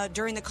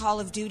during the call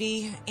of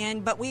duty.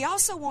 But we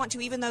also want to,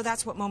 even though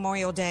that's what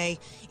Memorial Day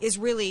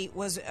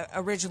was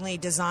originally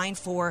designed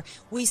for,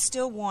 we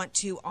still want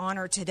to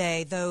honor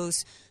today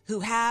those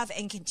who have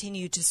and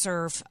continue to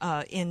serve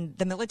in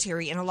the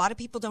military. And a lot of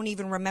people don't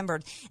even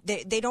remember.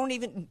 They don't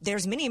even.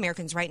 There's many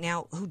Americans right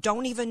now who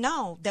don't even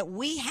know that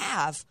we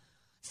have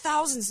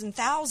thousands and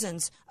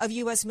thousands of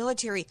U.S.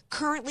 military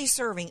currently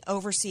serving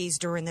overseas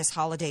during this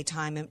holiday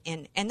time,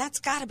 and that's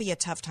got to be a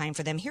tough time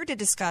for them. Here to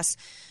discuss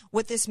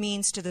what this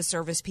means to the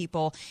service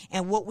people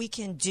and what we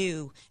can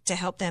do to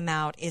help them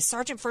out is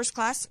Sergeant First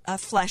Class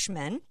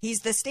Fleshman. He's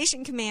the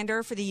station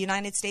commander for the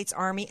United States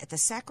Army at the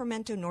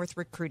Sacramento North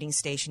Recruiting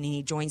Station, and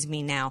he joins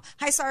me now.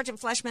 Hi, Sergeant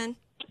Fleshman.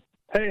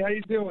 Hey, how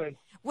you doing?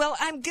 Well,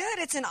 I'm good.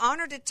 It's an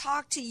honor to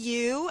talk to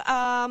you.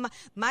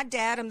 My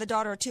dad, I'm the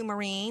daughter of 2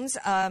 Marines.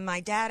 My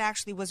dad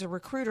actually was a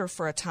recruiter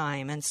for a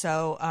time. And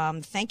so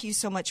thank you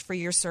so much for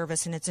your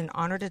service, and it's an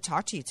honor to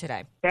talk to you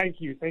today.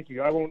 Thank you.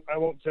 I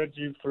won't judge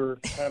you for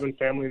having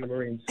family in the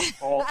Marines.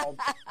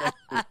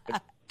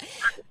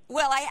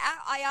 Well,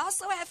 I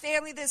also have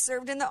family that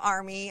served in the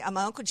Army.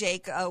 My Uncle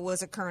Jake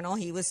was a colonel.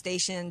 He was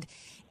stationed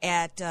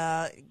at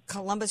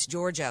Columbus,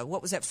 Georgia.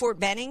 What was that, Fort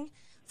Benning?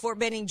 Fort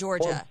Benning,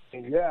 Georgia.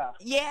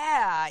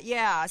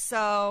 Yeah.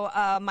 So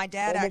my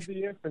dad home of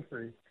the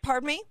infantry.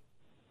 Pardon me?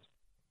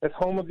 It's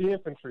home of the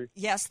infantry.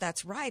 Yes,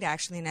 that's right,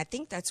 actually. And I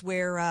think that's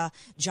where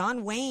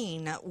John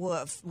Wayne,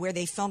 where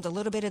they filmed a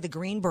little bit of the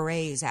Green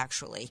Berets,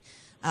 actually,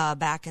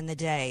 back in the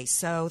day.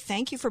 So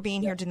thank you for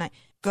being here tonight.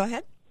 Go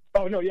ahead.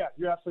 Oh, no, yeah,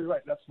 you're absolutely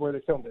right. That's where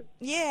they filmed it.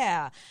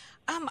 Yeah.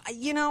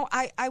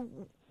 I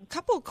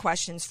couple of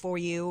questions for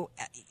you.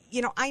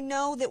 I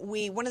know that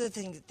one of the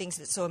things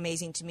that's so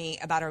amazing to me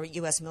about our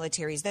U.S.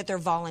 military is that they're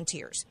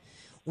volunteers.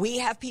 We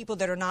have people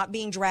that are not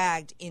being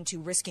dragged into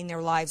risking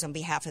their lives on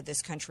behalf of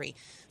this country.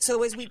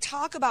 So as we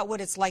talk about what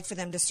it's like for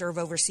them to serve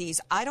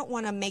overseas, I don't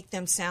want to make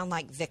them sound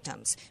like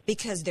victims,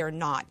 because they're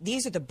not.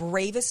 These are the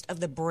bravest of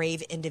the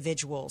brave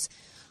individuals.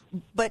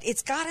 But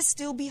it's got to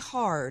still be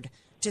hard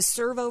to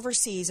serve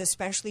overseas,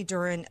 especially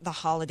during the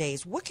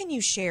holidays. What can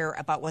you share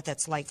about what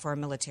that's like for our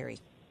military?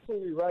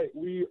 Absolutely right.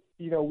 We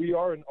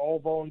are an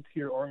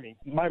all-volunteer Army.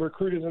 My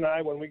recruiters and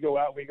I, when we go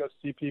out, we go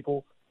see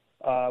people.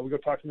 We go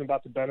talk to them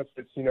about the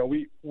benefits.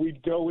 We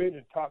go in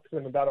and talk to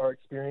them about our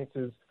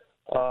experiences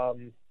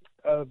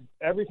of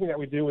everything that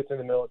we do within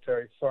the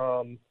military,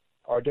 from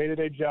our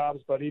day-to-day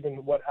jobs, but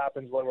even what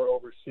happens when we're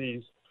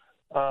overseas.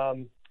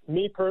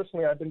 Me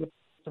personally, I've been to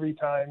 3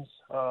 times,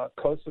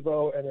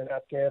 Kosovo, and then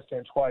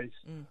Afghanistan twice.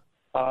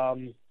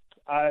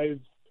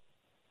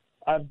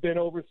 I've been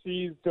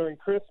overseas during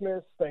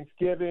Christmas,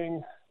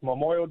 Thanksgiving,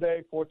 Memorial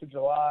Day, 4th of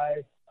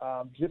July,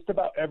 just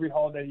about every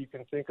holiday you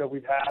can think of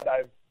we've had.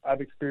 I've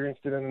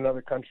experienced it in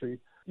another country.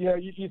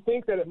 You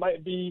think that it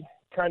might be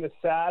kind of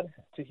sad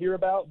to hear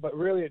about, but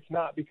really it's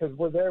not, because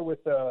we're there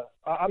with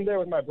I'm there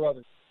with my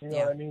brothers. You know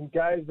what I mean?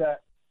 Guys,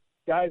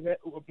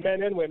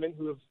 men and women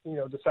who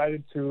have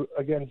decided to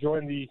again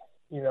join the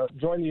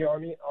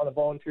Army on a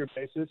volunteer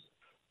basis,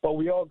 but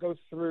we all go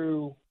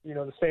through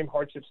the same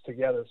hardships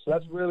together. So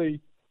that's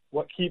really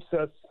what keeps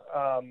us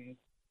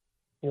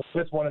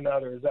with one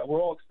another, is that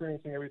we're all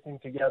experiencing everything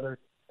together,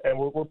 and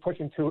we're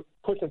pushing through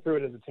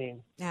it as a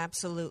team.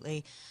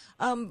 Absolutely.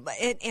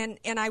 And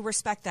I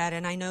respect that,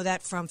 and I know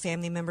that from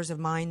family members of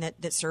mine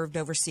that served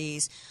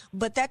overseas.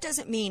 But that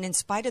doesn't mean, in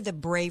spite of the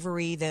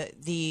bravery,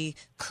 the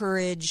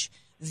courage,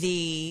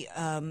 the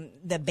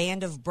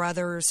band of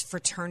brothers,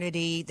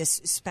 fraternity,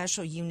 this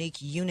special, unique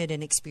unit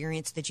and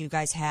experience that you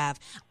guys have,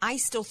 I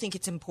still think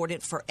it's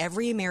important for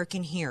every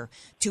American here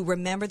to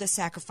remember the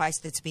sacrifice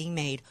that's being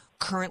made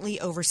currently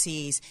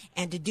overseas,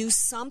 and to do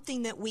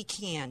something that we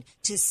can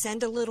to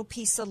send a little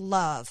piece of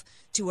love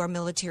to our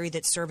military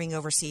that's serving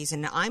overseas.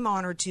 And I'm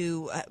honored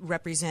to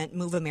represent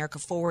Move America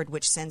Forward,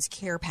 which sends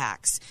care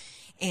packs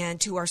and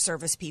to our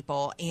service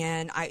people.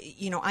 And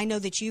I know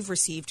that you've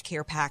received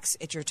care packs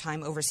at your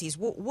time overseas.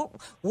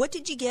 What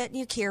did you get in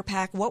your care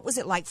pack? What was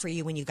it like for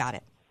you when you got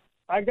it?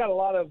 I got a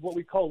lot of what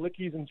we call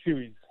lickies and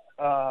chewies.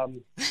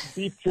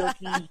 Beef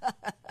jerky,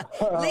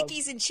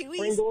 lickies and chewies,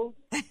 Pringles,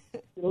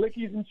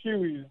 lickies and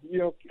chewies.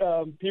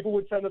 People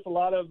would send us a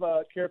lot of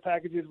care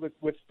packages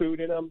with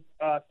food in them,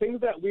 things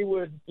that we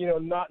would,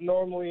 not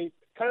normally,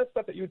 kind of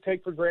stuff that you would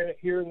take for granted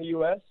here in the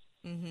U.S.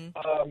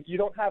 Mm-hmm. You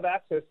don't have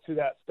access to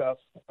that stuff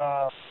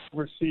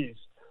overseas.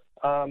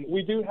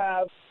 We do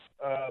have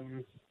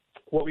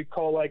what we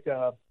call what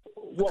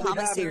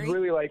commissary? We have is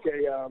really like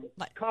a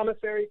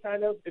commissary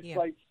kind of. It's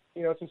like.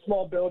 It's a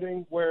small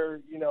building where,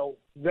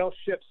 they'll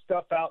ship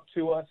stuff out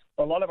to us.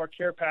 A lot of our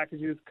care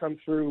packages come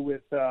through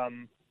with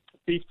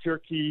beef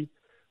jerky,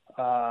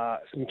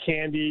 some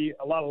candy,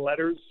 a lot of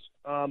letters.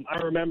 I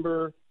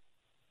remember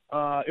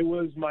it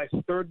was my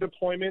 3rd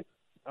deployment.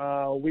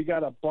 We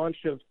got a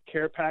bunch of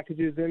care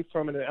packages in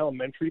from an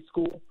elementary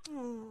school,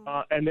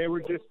 and they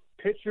were just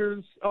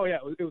pictures. Oh, yeah,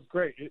 it was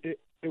great. It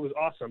was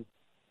awesome.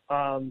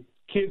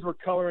 Kids were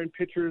coloring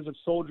pictures of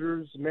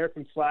soldiers,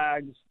 American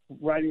flags,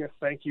 writing us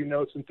thank you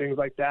notes and things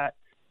like that.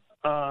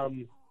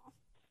 And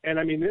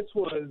I mean, this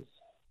was,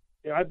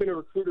 I've been a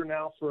recruiter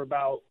now for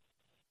about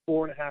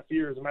 4.5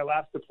 years, and my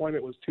last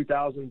deployment was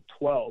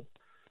 2012.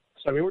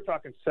 So, I mean, we're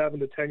talking 7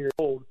 to 10 years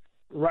old,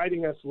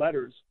 writing us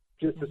letters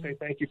just to say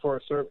thank you for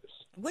our service.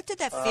 What did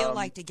that feel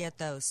like to get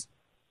those?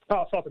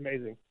 Oh, it felt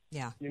amazing.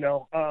 Yeah.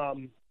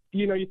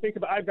 You think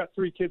about, I've got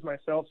 3 kids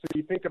myself, so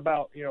you think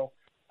about,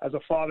 as a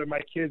father,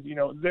 my kids,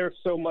 they're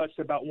so much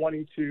about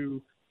wanting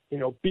to,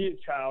 be a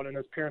child, and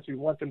as parents, we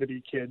want them to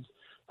be kids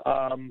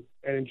and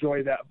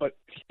enjoy that. But,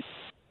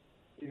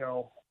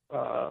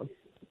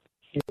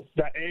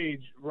 that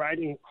age,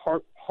 writing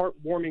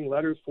heartwarming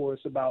letters for us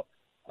about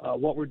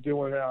what we're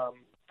doing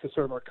to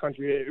serve our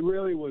country, it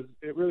really was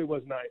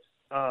nice.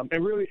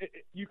 And really,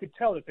 you could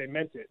tell that they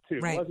meant it too.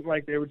 Right. It wasn't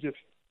like they were just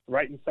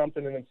writing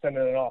something and then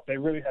sending it off. They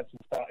really had some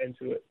thought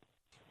into it.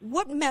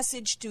 What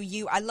message do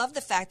you? I love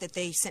the fact that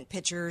they sent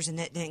pictures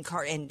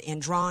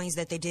and drawings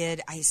that they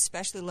did. I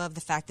especially love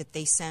the fact that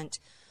they sent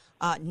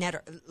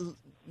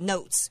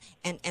notes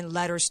and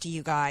letters to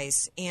you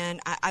guys. And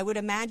I would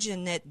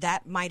imagine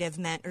that might have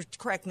meant, or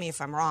correct me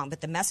if I'm wrong,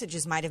 but the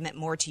messages might have meant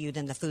more to you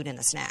than the food and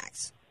the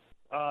snacks.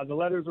 The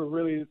letters were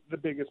really the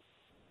biggest.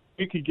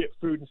 We could get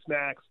food and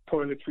snacks,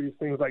 toiletries,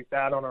 things like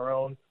that on our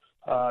own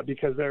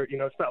because they're,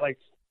 it's not like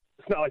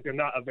they're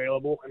not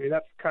available. I mean,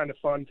 that's kind of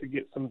fun to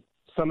get some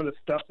of the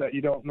stuff that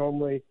you don't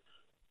normally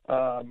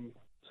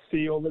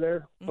see over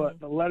there. But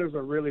the letters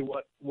are really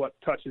what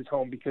touches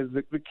home because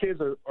the kids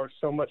are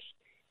so much,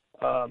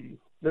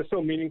 they're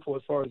so meaningful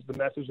as far as the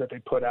message that they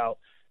put out.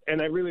 And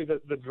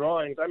the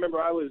drawings, I remember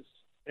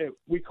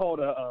we call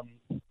it a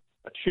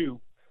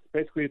chew.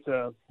 Basically,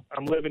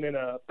 I'm living in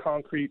a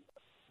concrete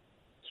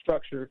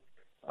structure.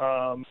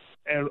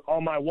 And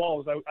on my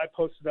walls, I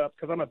posted up,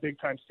 because I'm a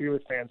big-time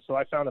Steelers fan, so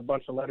I found a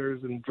bunch of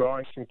letters and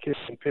drawings from kids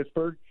in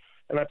Pittsburgh,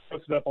 and I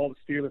posted up all the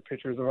Steelers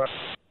pictures around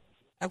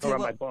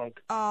my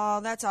bunk. Oh,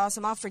 that's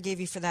awesome. I'll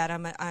forgive you for that.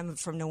 I'm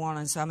from New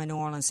Orleans, so I'm a New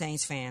Orleans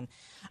Saints fan.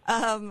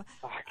 We're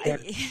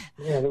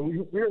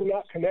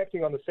not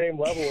connecting on the same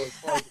level as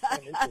far as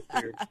the interest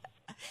here.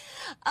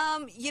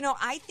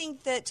 I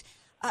think that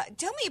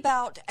tell me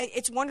about,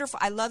 it's wonderful.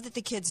 I love that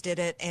the kids did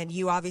it, and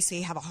you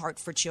obviously have a heart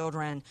for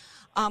children.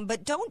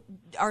 But don't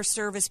our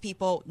service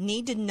people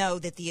need to know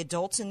that the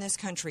adults in this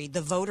country,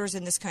 the voters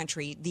in this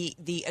country,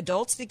 the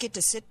adults that get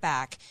to sit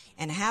back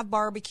and have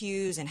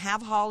barbecues and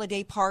have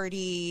holiday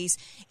parties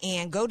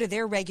and go to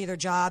their regular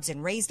jobs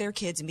and raise their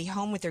kids and be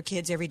home with their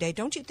kids every day,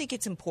 don't you think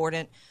it's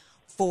important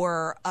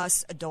for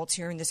us adults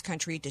here in this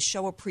country to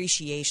show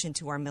appreciation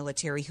to our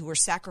military who are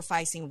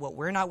sacrificing what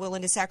we're not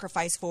willing to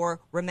sacrifice for,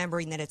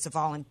 remembering that it's a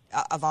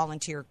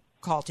volunteer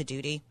call to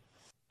duty?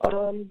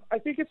 I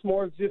think it's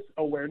more just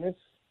awareness.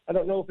 I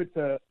don't know if it's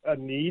a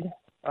need.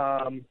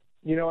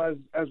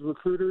 As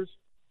recruiters,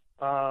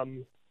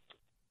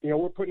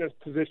 we're put in a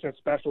position of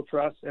special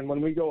trust, and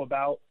when we go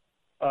about,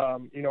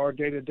 our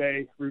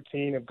day-to-day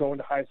routine of going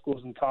to high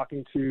schools and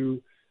talking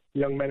to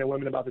young men and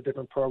women about the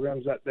different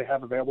programs that they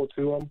have available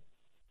to them,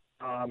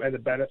 and the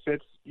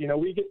benefits,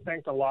 we get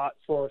thanked a lot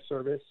for our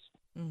service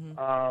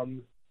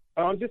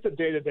on just a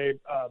day-to-day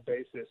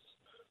basis.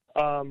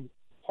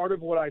 Part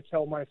of what I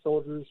tell my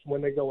soldiers when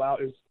they go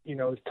out is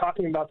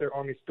talking about their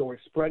Army story,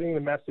 spreading the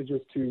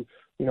messages to,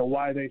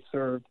 why they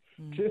served,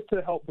 just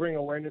to help bring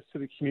awareness to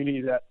the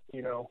community that,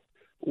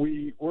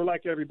 we're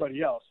like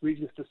everybody else. We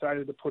just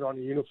decided to put on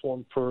a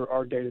uniform for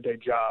our day-to-day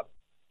job.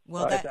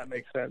 Well, if that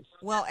makes sense.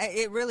 Well,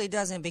 it really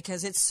doesn't,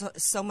 because it's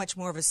so much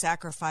more of a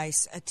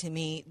sacrifice to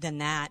me than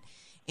that.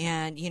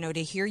 And,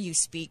 to hear you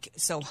speak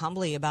so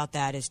humbly about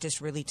that is just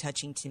really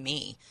touching to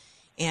me.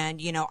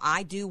 And,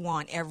 I do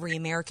want every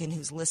American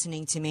who's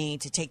listening to me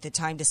to take the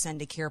time to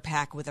send a care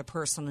pack with a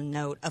personal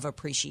note of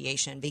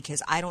appreciation,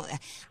 because I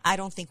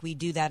don't think we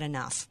do that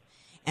enough.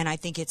 And I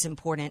think it's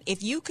important.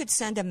 If you could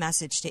send a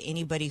message to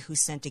anybody who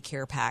sent a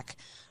care pack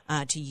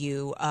to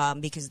you,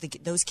 because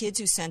those kids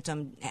who sent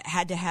them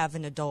had to have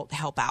an adult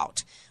help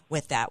out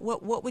with that,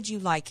 what would you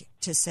like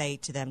to say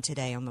to them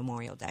today on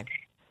Memorial Day?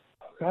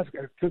 That's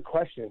a good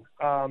question.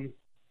 On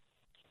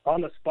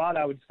the spot,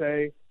 I would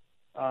say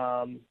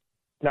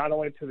not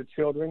only to the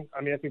children.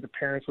 I mean, I think the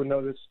parents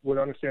would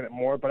understand it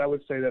more, but I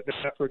would say that the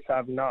efforts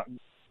have not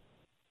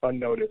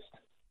unnoticed.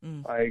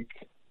 My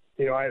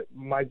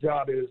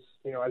job is,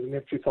 as an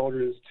infantry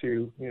soldier, is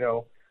to,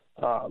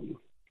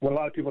 when a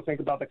lot of people think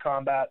about the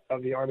combat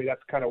of the Army,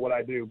 that's kind of what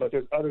I do. But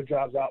there's other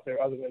jobs out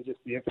there other than just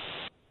the infantry.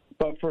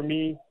 But for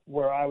me,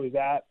 where I was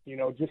at,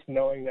 just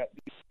knowing that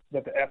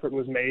the effort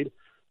was made,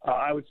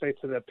 I would say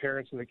to the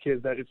parents and the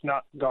kids that it's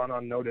not gone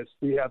unnoticed.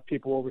 We have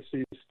people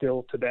overseas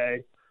still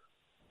today,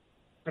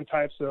 different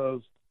types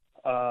of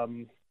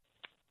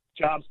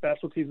job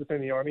specialties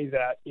within the Army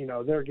that,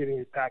 they're getting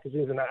these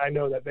packages, and I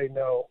know that they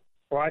know,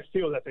 or I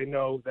feel that they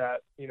know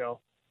that,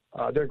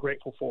 they're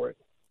grateful for it.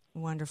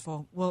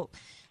 Wonderful. Well,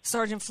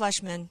 Sergeant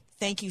Fleshman,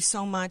 thank you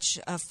so much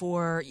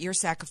for your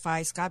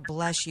sacrifice. God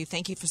bless you.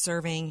 Thank you for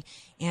serving,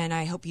 and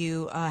I hope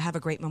you have a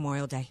great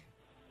Memorial Day.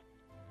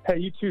 Hey,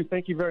 you too.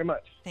 Thank you very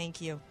much. Thank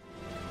you.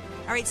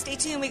 All right, stay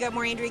tuned. We got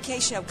more Andrea Kaye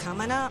Show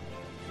coming up.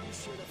 Be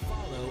sure to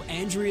follow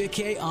Andrea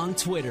Kaye on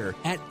Twitter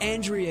at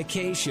Andrea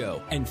Kaye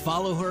Show, and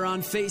follow her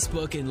on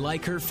Facebook and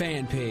like her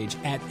fan page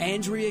at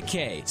Andrea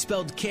Kaye,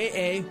 spelled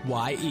Kaye.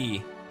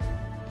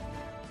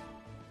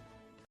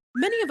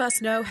 Many Many of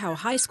us know how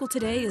high school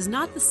today is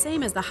not the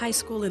same as the high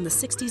school in the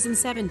 60s and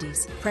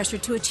 70s. Pressure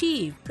to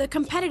achieve, the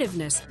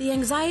competitiveness, the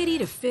anxiety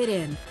to fit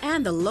in,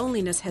 and the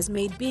loneliness has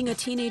made being a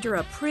teenager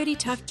a pretty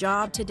tough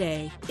job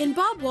today. In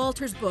Bob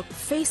Walter's book,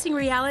 Facing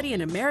Reality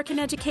in American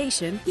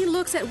Education, he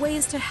looks at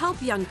ways to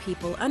help young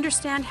people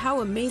understand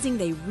how amazing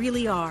they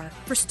really are,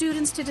 for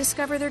students to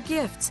discover their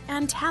gifts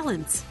and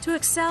talents, to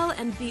excel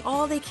and be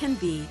all they can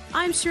be.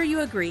 I'm sure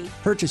you agree.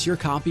 Purchase your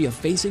copy of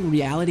Facing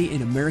Reality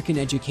in American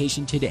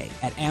Education today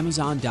at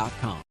Amazon.com.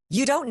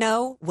 You don't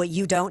know what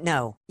you don't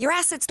know. Your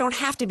assets don't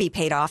have to be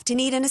paid off to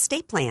need an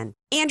estate plan.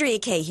 Andrea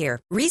Kaye here.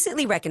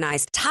 Recently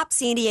recognized top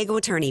San Diego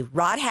attorney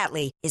Rod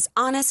Hatley is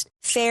honest,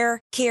 fair,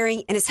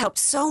 caring, and has helped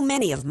so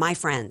many of my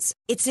friends.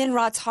 It's in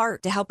Rod's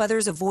heart to help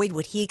others avoid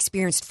what he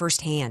experienced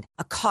firsthand,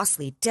 a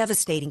costly,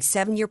 devastating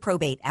 7-year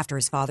probate after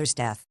his father's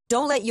death.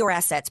 Don't let your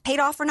assets,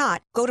 paid off or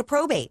not, go to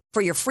probate.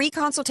 For your free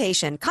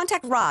consultation,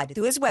 contact Rod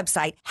through his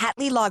website,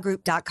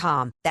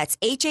 HatleyLawGroup.com. That's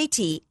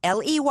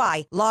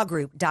HATLEY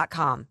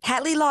lawgroup.com.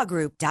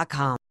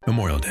 HatleyLawGroup.com.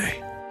 Memorial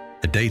Day,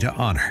 a day to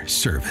honor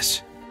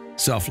service,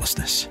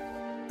 selflessness,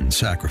 and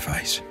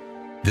sacrifice.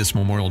 This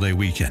Memorial Day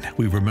weekend,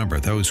 we remember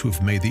those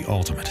who've made the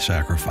ultimate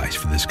sacrifice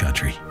for this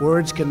country.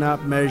 Words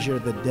cannot measure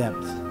the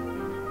depth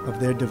of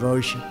their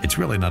devotion. It's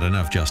really not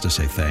enough just to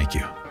say thank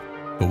you,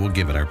 but we'll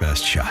give it our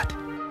best shot.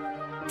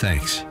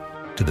 Thanks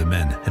to the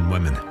men and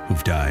women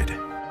who've died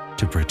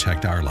to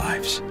protect our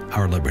lives,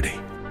 our liberty,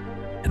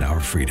 and our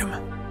freedom.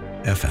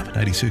 FM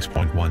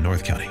 96.1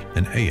 North County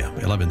and AM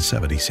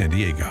 1170 San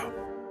Diego.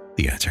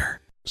 The Answer.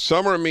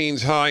 Summer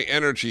means high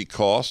energy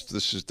costs.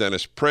 This is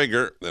Dennis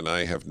Prager, and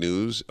I have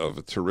news of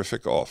a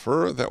terrific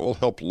offer that will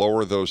help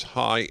lower those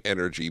high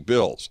energy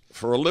bills.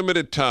 For a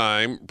limited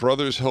time,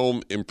 Brothers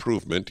Home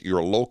Improvement,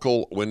 your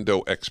local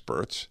window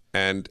experts,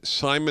 and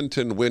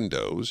Simonton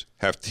Windows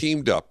have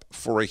teamed up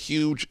for a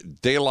huge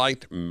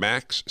Daylight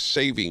Max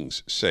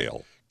Savings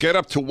Sale. Get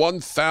up to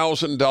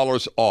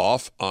 $1,000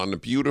 off on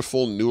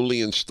beautiful newly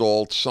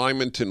installed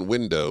Simonton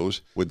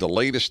windows with the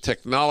latest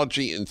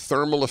technology in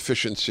thermal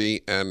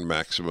efficiency and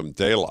maximum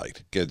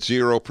daylight. Get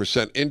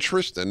 0%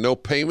 interest and no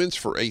payments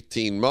for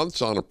 18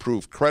 months on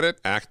approved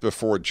credit. Act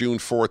before June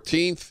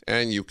 14th,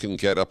 and you can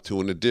get up to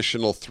an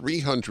additional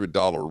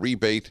 $300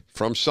 rebate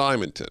from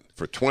Simonton.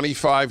 For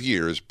 25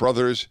 years,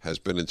 Brothers has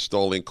been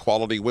installing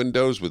quality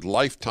windows with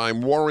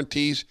lifetime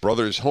warranties.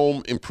 Brothers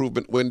Home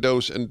Improvement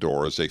Windows and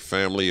Doors, a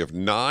family of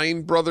 9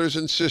 brothers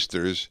and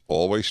sisters,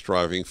 always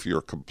striving for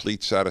your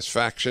complete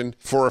satisfaction.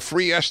 For a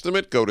free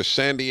estimate, go to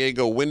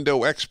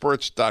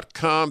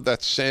SanDiegoWindowExperts.com.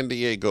 That's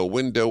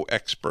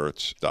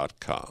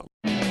SanDiegoWindowExperts.com.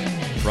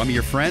 From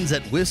your friends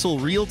at Whistle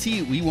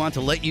Realty, we want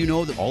to let you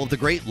know that all of the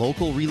great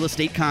local real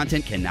estate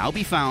content can now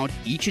be found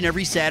each and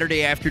every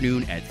Saturday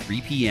afternoon at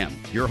 3 p.m.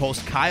 Your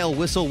host, Kyle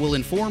Whistle, will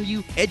inform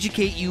you,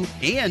 educate you,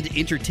 and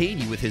entertain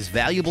you with his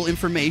valuable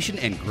information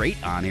and great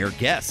on-air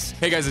guests.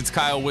 Hey guys, it's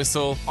Kyle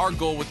Whistle. Our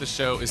goal with the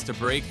show is to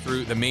break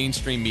through the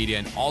mainstream media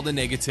and all the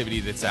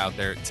negativity that's out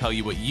there, tell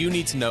you what you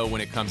need to know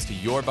when it comes to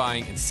your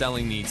buying and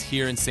selling needs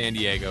here in San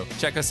Diego.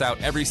 Check us out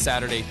every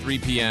Saturday, 3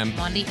 p.m.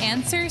 on The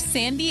Answer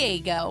San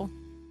Diego.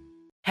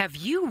 Have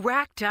you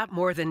racked up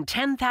more than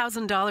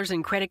 $10,000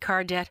 in credit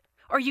card debt?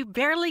 Are you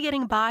barely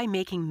getting by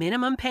making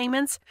minimum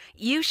payments?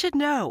 You should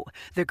know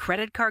the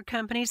credit card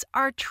companies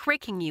are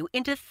tricking you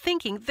into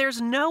thinking there's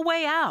no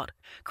way out.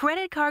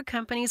 Credit card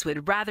companies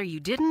would rather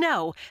you didn't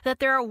know that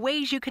there are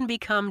ways you can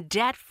become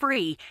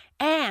debt-free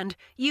and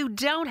you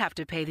don't have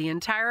to pay the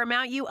entire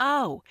amount you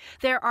owe.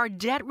 There are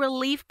debt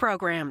relief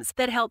programs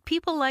that help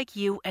people like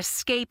you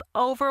escape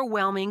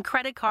overwhelming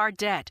credit card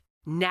debt.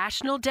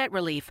 National Debt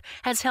Relief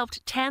has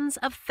helped tens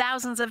of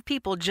thousands of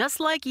people just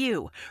like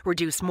you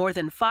reduce more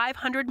than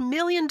 $500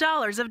 million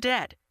of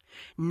debt.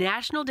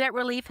 National Debt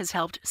Relief has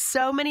helped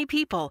so many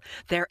people,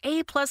 they're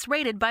A-plus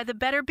rated by the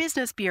Better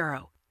Business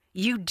Bureau.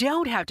 You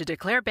don't have to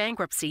declare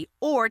bankruptcy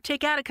or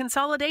take out a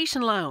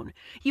consolidation loan.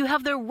 You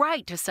have the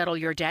right to settle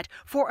your debt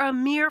for a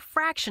mere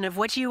fraction of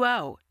what you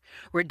owe.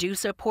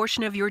 Reduce a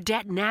portion of your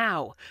debt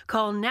now.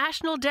 Call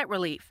National Debt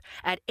Relief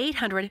at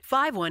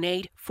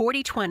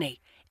 800-518-4020.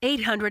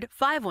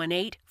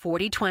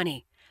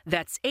 800-518-4020.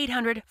 That's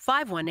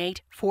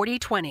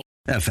 800-518-4020.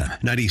 FM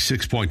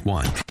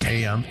 96.1,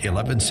 AM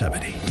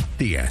 1170.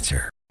 The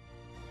Answer.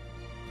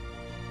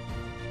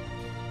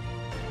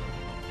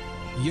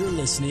 You're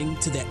listening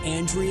to The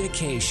Andrea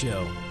Kaye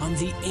Show on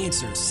The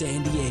Answer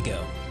San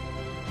Diego.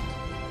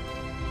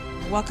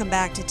 Welcome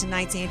back to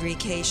tonight's Andrea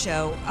Kaye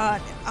Show.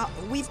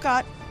 We've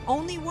got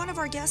only one of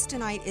our guests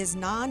tonight is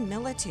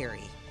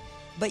non-military.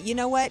 But you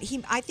know what?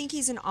 I think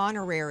he's an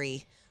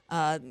honorary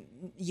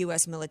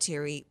U.S.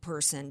 military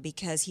person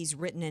because he's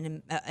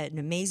written an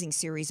amazing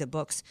series of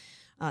books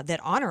that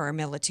honor our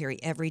military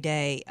every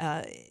day.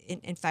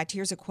 In fact,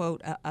 here's a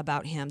quote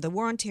about him. The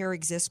war on terror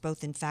exists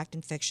both in fact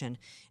and fiction,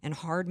 and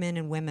hard men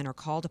and women are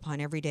called upon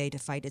every day to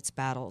fight its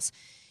battles.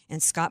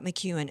 And Scott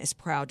McEwen is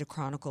proud to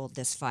chronicle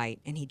this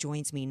fight, and he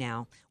joins me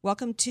now.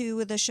 Welcome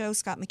to the show,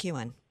 Scott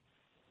McEwen.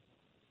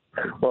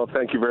 Well,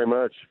 thank you very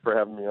much for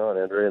having me on,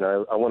 Andrea. And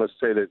I want to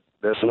say that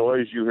The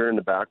noise you hear in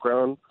the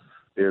background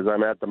is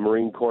I'm at the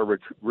Marine Corps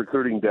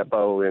recruiting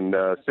depot in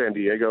San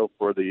Diego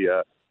for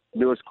the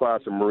newest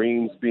class of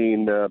Marines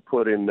being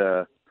put in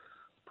our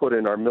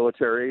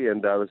military,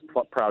 and I was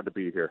proud to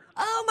be here.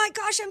 Oh my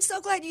gosh, I'm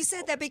so glad you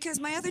said that, because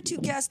my other two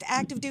guests,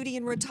 active duty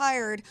and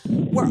retired,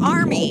 were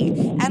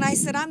Army. And I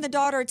said, I'm the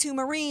daughter of two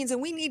Marines,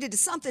 and we needed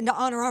something to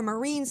honor our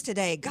Marines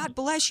today. God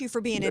bless you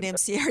for being at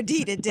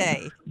MCRD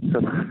today.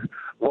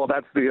 Well,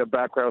 that's the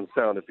background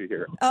sound if you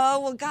hear it.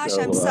 Oh, well, gosh,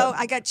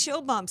 I got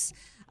chill bumps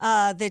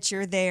that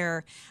you're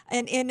there.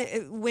 And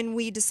when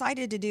we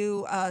decided to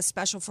do a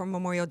special for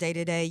Memorial Day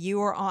today, you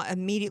were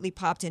immediately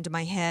popped into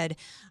my head.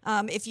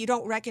 If you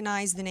don't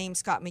recognize the name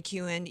Scott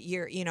McEwen,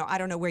 I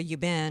don't know where you've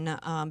been,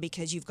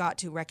 because you've got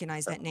to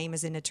recognize that name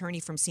as an attorney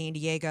from San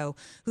Diego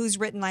who's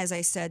written, as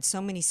I said,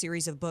 so many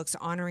series of books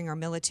honoring our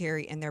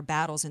military and their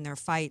battles and their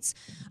fights.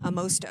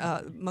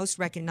 Most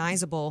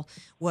recognizable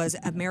was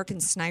American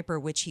Sniper,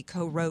 which he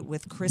co-wrote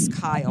with Chris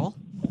Kyle.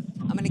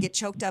 I'm going to get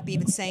choked up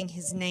even saying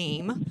his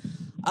name.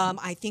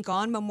 I think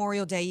on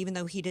Memorial Day, even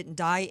though he didn't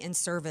die in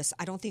service,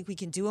 I don't think we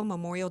can do a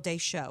Memorial Day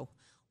show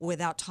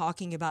without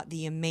talking about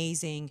the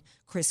amazing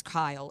Chris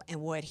Kyle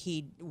and what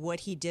he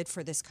did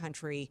for this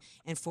country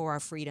and for our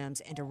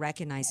freedoms, and to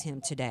recognize him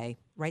today.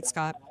 Right,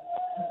 Scott?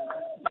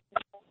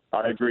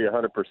 I agree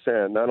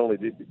 100%. Not only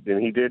did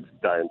he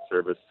die in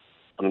service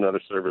on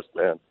another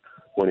serviceman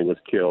when he was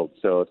killed.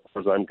 So as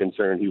far as I'm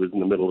concerned, he was in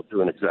the middle of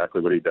doing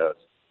exactly what he does.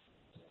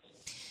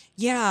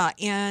 Yeah,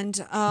 and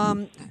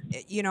and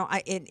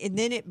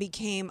then it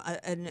became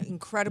an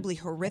incredibly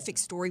horrific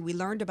story. We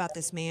learned about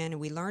this man,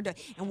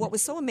 and what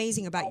was so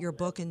amazing about your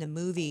book and the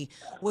movie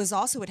was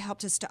also it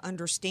helped us to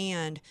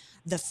understand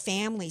the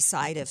family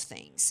side of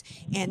things,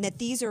 and that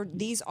these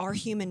are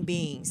human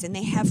beings, and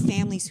they have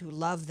families who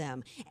love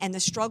them, and the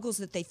struggles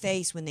that they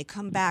face when they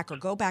come back or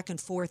go back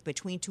and forth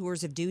between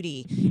tours of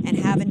duty, and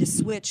having to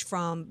switch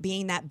from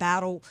being that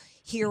battle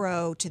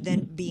hero to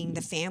then being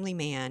the family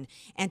man,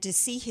 and to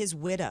see his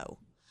widow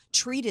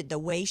treated the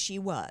way she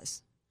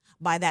was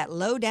by that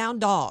low-down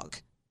dog,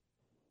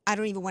 I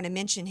don't even want to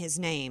mention his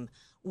name,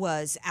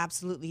 was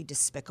absolutely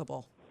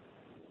despicable.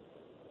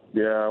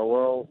 Yeah,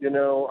 well,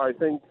 I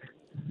think,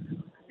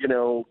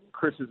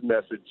 Chris's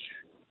message,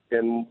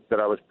 and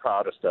that I was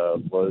proudest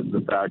of, was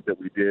the fact that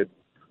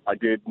I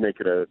did make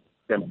it a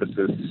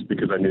emphasis,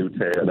 because I knew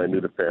Tay and I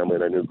knew the family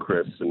and I knew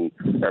Chris and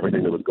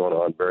everything that was going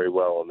on very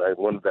well, and I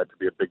wanted that to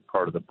be a big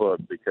part of the book,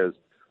 because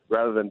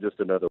rather than just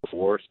another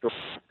war story,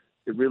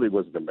 it really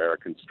was an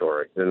American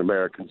story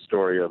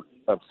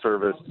of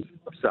service,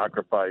 of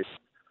sacrifice,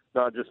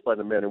 not just by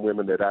the men and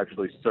women that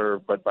actually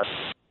serve, but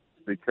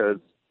because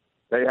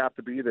they have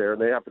to be there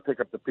and they have to pick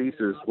up the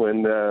pieces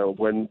when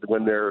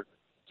their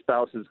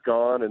spouse is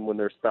gone and when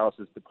their spouse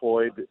is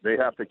deployed. They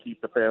have to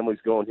keep the families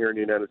going here in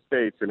the United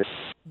States, and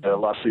a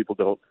lot of people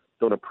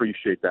don't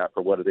appreciate that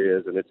for what it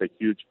is, and it's a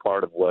huge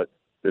part of what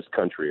this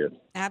country is.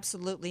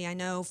 Absolutely. I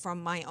know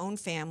from my own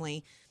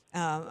family,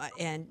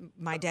 and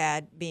my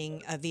dad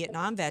being a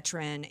Vietnam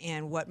veteran,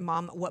 and what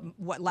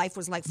life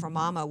was like for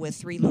Mama with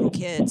 3 little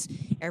kids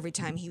every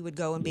time he would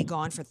go and be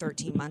gone for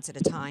 13 months at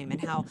a time,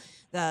 and how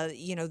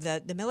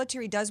the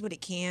military does what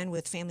it can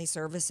with family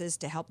services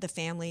to help the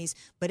families,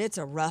 but it's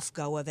a rough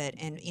go of it.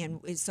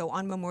 And so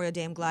on Memorial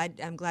Day, I'm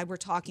glad we're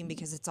talking,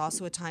 because it's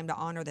also a time to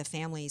honor the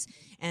families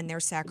and their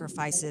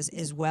sacrifices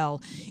as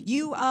well.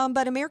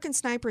 But American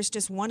Sniper is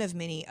just one of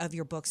many of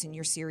your books in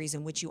your series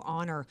in which you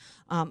honor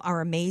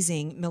our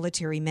amazing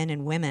military men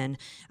and women.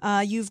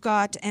 You've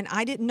got, and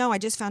I didn't know, I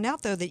just found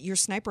out though that your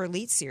Sniper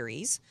Elite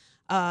series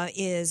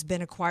is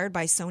been acquired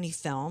by Sony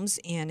Films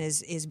and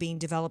is being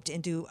developed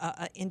into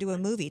a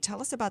movie.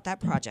 Tell us about that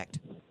project.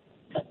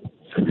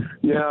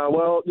 Yeah,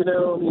 well,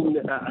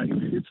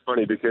 it's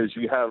funny because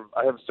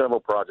I have several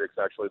projects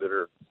actually that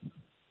are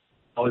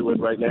Hollywood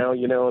right now,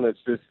 and it's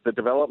just the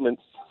development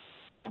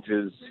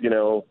is,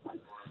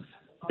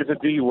 it's a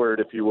D word,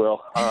 if you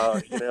will.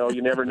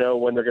 You never know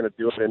when they're going to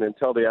do it, and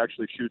until they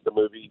actually shoot the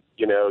movie,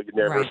 you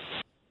never right.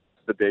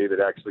 The day that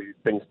actually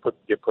things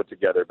get put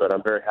together. But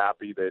I'm very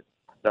happy that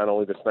not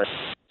only the Sniper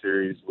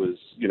series was,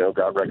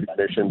 got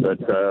recognition, but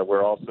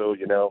we're also,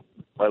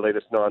 my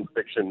latest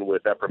nonfiction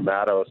with Ephraim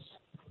Matos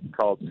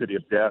called City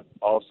of Death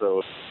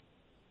also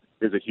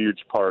is a huge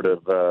part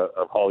of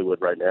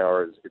Hollywood right now,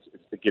 or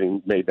it's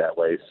getting made that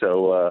way.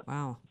 So,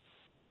 wow.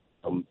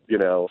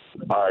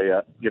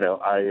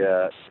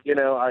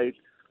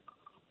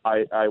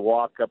 I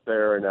walk up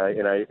there and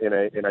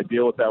I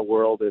deal with that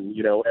world, and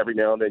every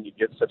now and then you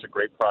get such a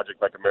great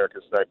project like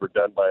American Sniper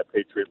done by a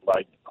patriot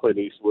like Clint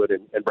Eastwood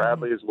and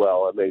Bradley as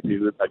well, and they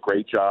do a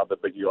great job,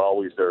 but you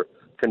always are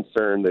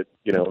concerned that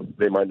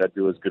they might not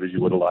do as good as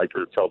you would have liked,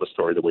 or tell the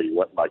story the way you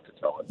would like to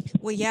tell it.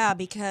 Well, yeah,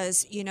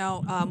 because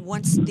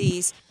once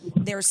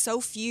there's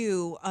so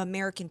few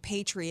American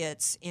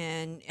patriots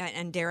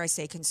and dare I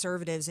say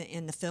conservatives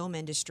in the film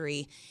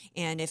industry,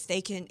 and if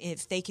they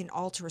can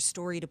alter a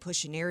story to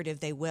push a narrative,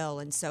 they will.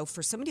 And so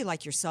for somebody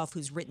like yourself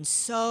who's written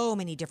so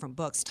many different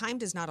books, time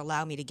does not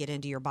allow me to get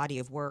into your body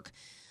of work.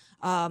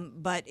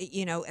 But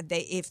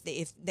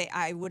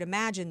I would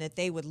imagine that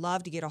they would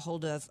love to get a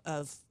hold of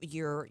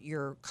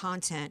your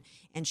content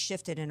and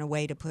shift it in a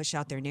way to push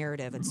out their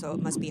narrative. And so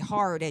it must be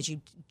hard as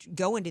you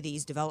go into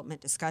these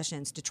development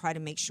discussions to try to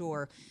make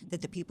sure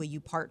that the people you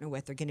partner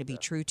with are going to be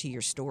true to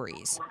your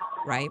stories,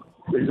 right?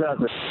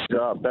 Exactly.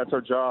 That's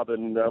our job.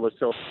 And I was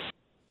so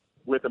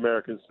with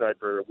American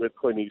Sniper, with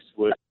Clint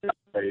Eastwood,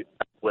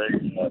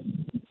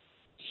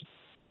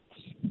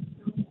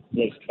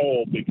 was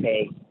told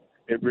because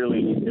it really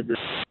and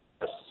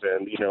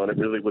it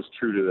really was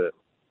true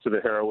to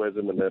the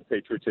heroism and the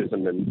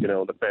patriotism and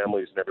the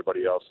families and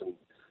everybody else. And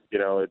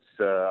I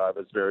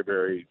was very,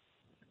 very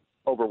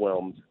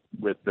overwhelmed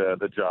with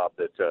the job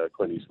that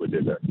Clint Eastwood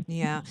did there.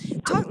 Yeah.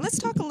 Let's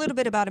talk a little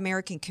bit about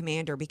American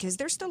Commander, because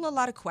there's still a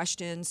lot of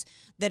questions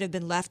that have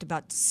been left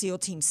about SEAL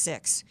Team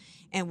 6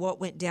 and what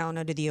went down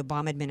under the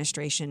Obama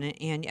administration.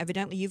 And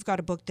evidently you've got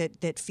a book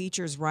that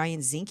features Ryan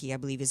Zinke, I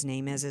believe his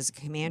name is, as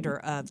commander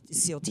of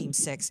SEAL Team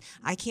 6.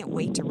 I can't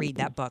wait to read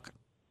that book.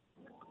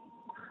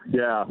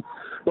 Yeah.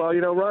 Well,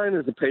 Ryan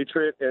is a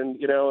patriot, and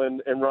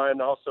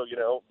Ryan also,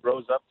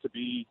 rose up to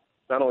be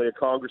not only a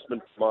congressman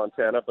from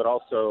Montana, but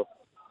also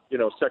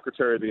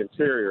Secretary of the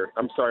Interior.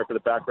 I'm sorry for the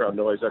background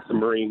noise. That's the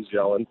Marines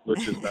yelling,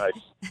 which is nice.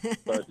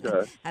 But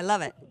I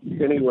love it.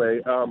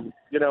 Anyway, I'm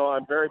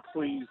very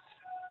pleased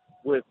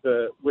with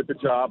the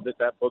job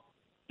that book,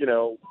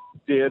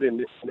 did,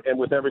 and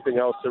with everything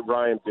else that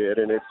Ryan did.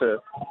 And it's a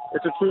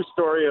true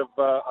story of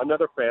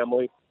another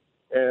family,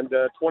 and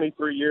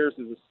 23 years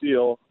as a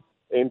SEAL,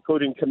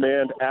 including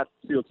command at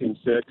SEAL Team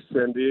 6.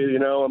 And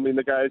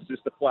the guy's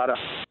just a flat out.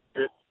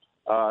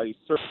 He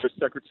served as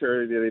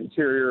Secretary of the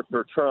Interior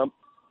for Trump.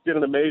 Did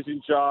an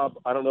amazing job.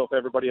 I don't know if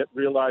everybody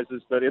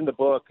realizes, but in the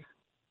book,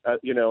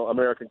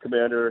 American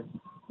Commander,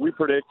 we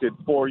predicted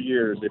 4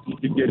 years, if he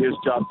could get his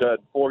job done,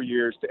 4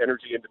 years to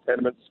energy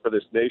independence for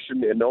this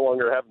nation and no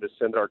longer having to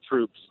send our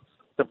troops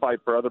to fight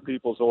for other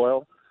people's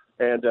oil,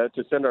 and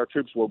to send our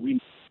troops where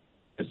we,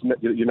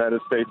 the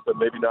United States, but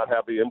maybe not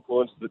have the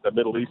influence that the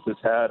Middle East has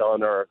had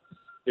on our,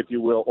 if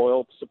you will,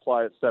 oil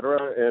supply, et cetera.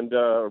 And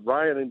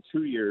Ryan, in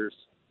 2 years,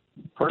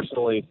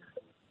 personally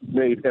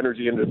made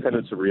energy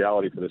independence a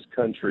reality for this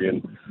country.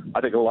 And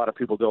I think a lot of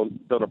people don't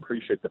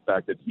appreciate the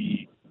fact that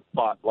he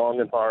fought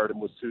long and hard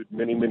and was sued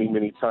many, many,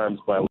 many times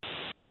by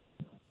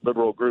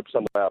liberal groups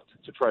on the left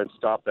to try and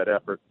stop that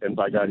effort. And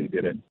by God, he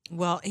did it.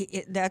 Well,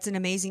 that's an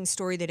amazing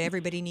story that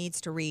everybody needs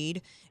to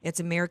read. It's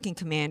American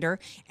Commander.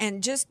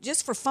 And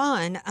just for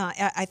fun,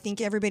 I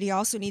think everybody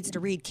also needs to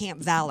read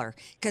Camp Valor,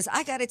 because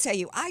I got to tell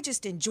you, I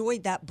just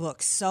enjoyed that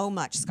book so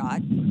much,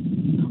 Scott.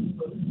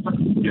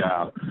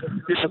 Yeah.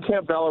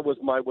 Camp Valor was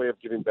my way of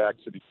giving back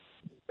to the,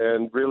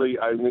 and really,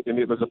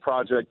 it was a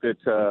project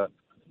that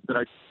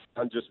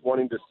I'm just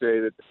wanting to say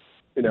that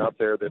out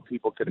there that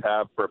people could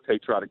have for a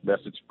patriotic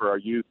message for our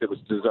youth. It was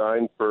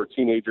designed for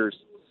teenagers,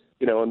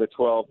 in the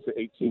 12 to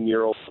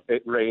 18-year-old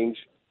range,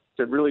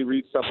 to really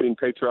read something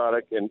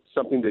patriotic and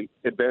something to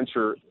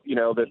adventure,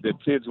 that the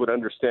kids would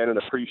understand and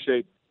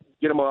appreciate.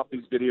 Get them off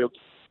these video,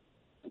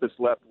 this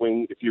left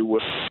wing, if you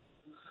will,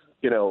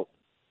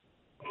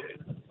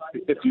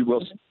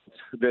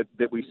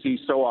 that we see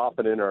so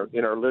often in our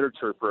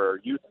literature for our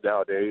youth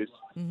nowadays.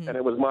 Mm-hmm. And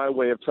it was my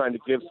way of trying to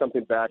give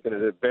something back in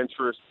an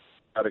adventurous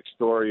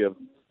story of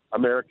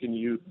American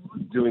youth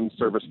doing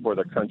service for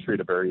their country at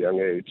a very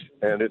young age.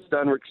 And it's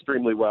done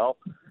extremely well.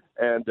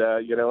 And,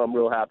 I'm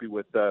real happy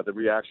with the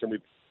reaction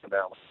we've gotten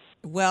out.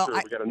 Well,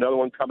 we got another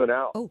one coming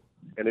out. Oh.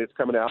 And it's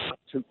coming out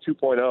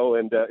 2.0,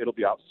 and it'll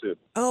be out soon.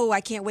 Oh,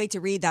 I can't wait to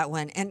read that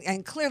one.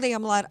 And clearly,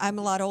 I'm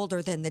a lot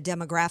older than the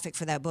demographic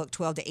for that book,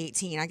 12 to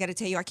 18. I got to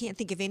tell you, I can't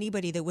think of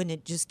anybody that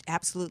wouldn't just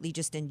absolutely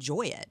just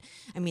enjoy it.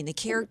 I mean, the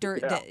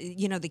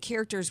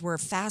characters were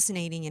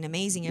fascinating and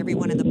amazing,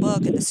 everyone in the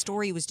book, and the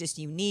story was just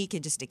unique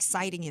and just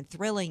exciting and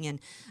thrilling. And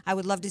I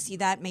would love to see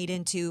that made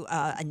into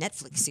a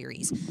Netflix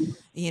series.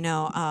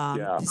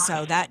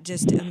 So that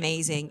just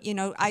amazing.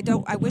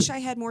 I wish I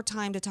had more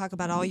time to talk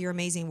about all your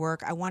amazing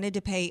work. I wanted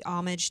to pay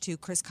homage to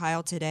Chris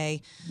Kyle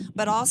today,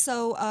 but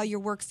also your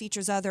work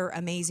features other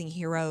amazing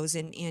heroes,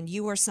 and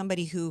you are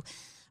somebody who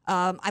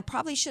I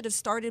probably should have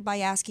started by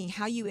asking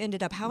how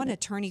an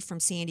attorney from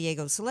San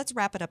Diego. So let's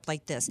wrap it up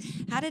like this.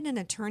 How did an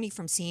attorney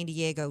from San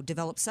Diego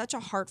develop such a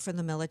heart for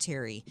the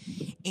military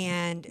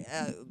and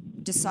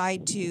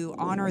decide to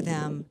honor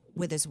them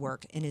with his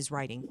work and his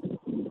writing?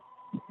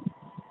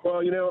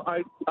 Well,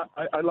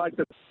 I like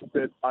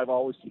that I've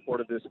always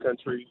supported this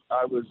country.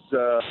 I was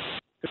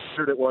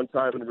considered at one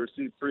time and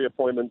received 3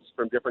 appointments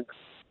from different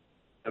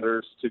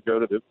senators to go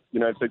to the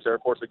United States Air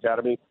Force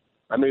Academy.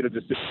 I made a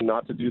decision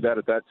not to do that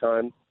at that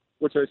time,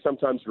 which I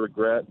sometimes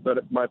regret.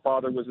 But my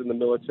father was in the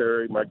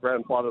military. My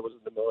grandfather was in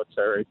the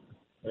military.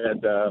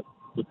 And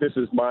this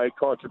is my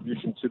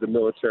contribution to the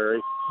military,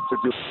 to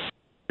do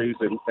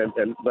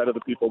and let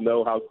other people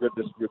know how good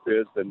this group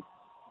is. And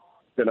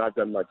then I've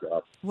done my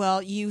job.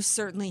 Well, you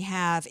certainly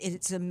have.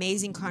 It's an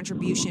amazing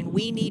contribution.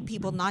 We need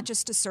people not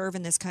just to serve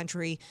in this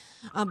country,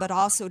 but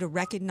also to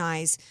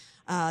recognize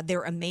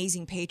their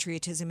amazing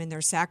patriotism and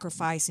their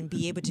sacrifice, and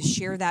be able to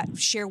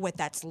share what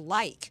that's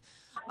like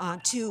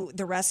to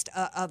the rest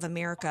of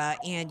America.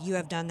 And you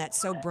have done that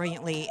so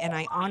brilliantly. And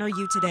I honor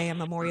you today on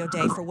Memorial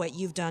Day for what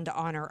you've done to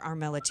honor our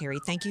military.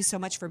 Thank you so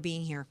much for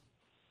being here.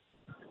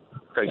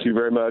 Thank you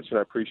very much, and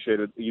I appreciate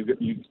it. You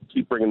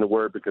keep bringing the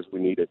word because we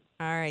need it.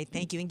 All right,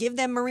 thank you. And give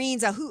them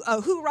Marines a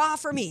hoorah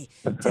for me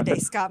today,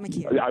 Scott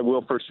McHugh. I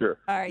will for sure.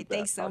 All right,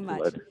 thanks so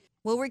much.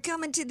 Well, we're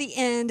coming to the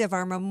end of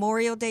our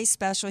Memorial Day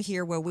special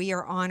here, where we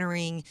are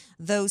honoring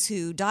those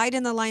who died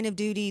in the line of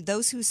duty,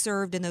 those who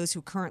served, and those who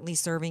are currently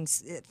serving.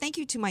 Thank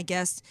you to my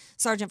guest,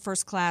 Sergeant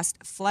First Class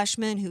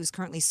Fleshman, who's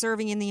currently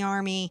serving in the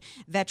Army,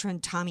 veteran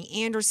Tommy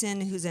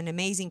Anderson, who's an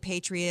amazing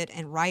patriot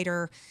and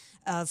writer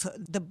of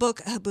the book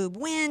Haboob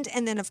Wind,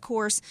 and then, of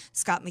course,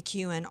 Scott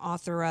McEwen,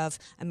 author of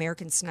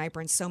American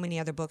Sniper and so many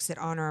other books that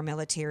honor our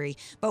military.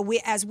 But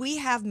as we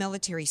have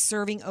military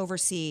serving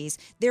overseas,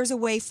 there's a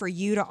way for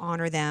you to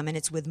honor them, and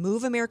it's with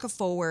Move America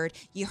Forward.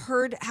 You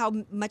heard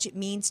how much it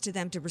means to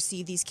them to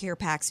receive these care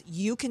packs.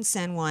 You can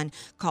send one.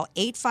 Call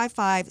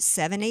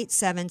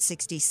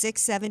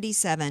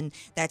 855-787-6677.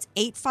 That's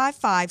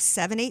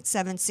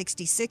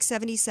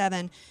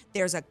 855-787-6677.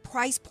 There's a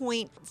price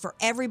point for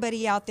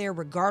everybody out there,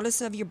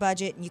 regardless of your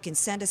budget, and you can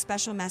send a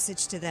special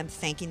message to them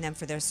thanking them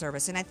for their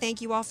service. And I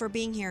thank you all for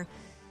being here.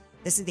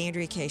 This is the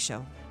Andrea Kaye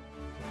Show.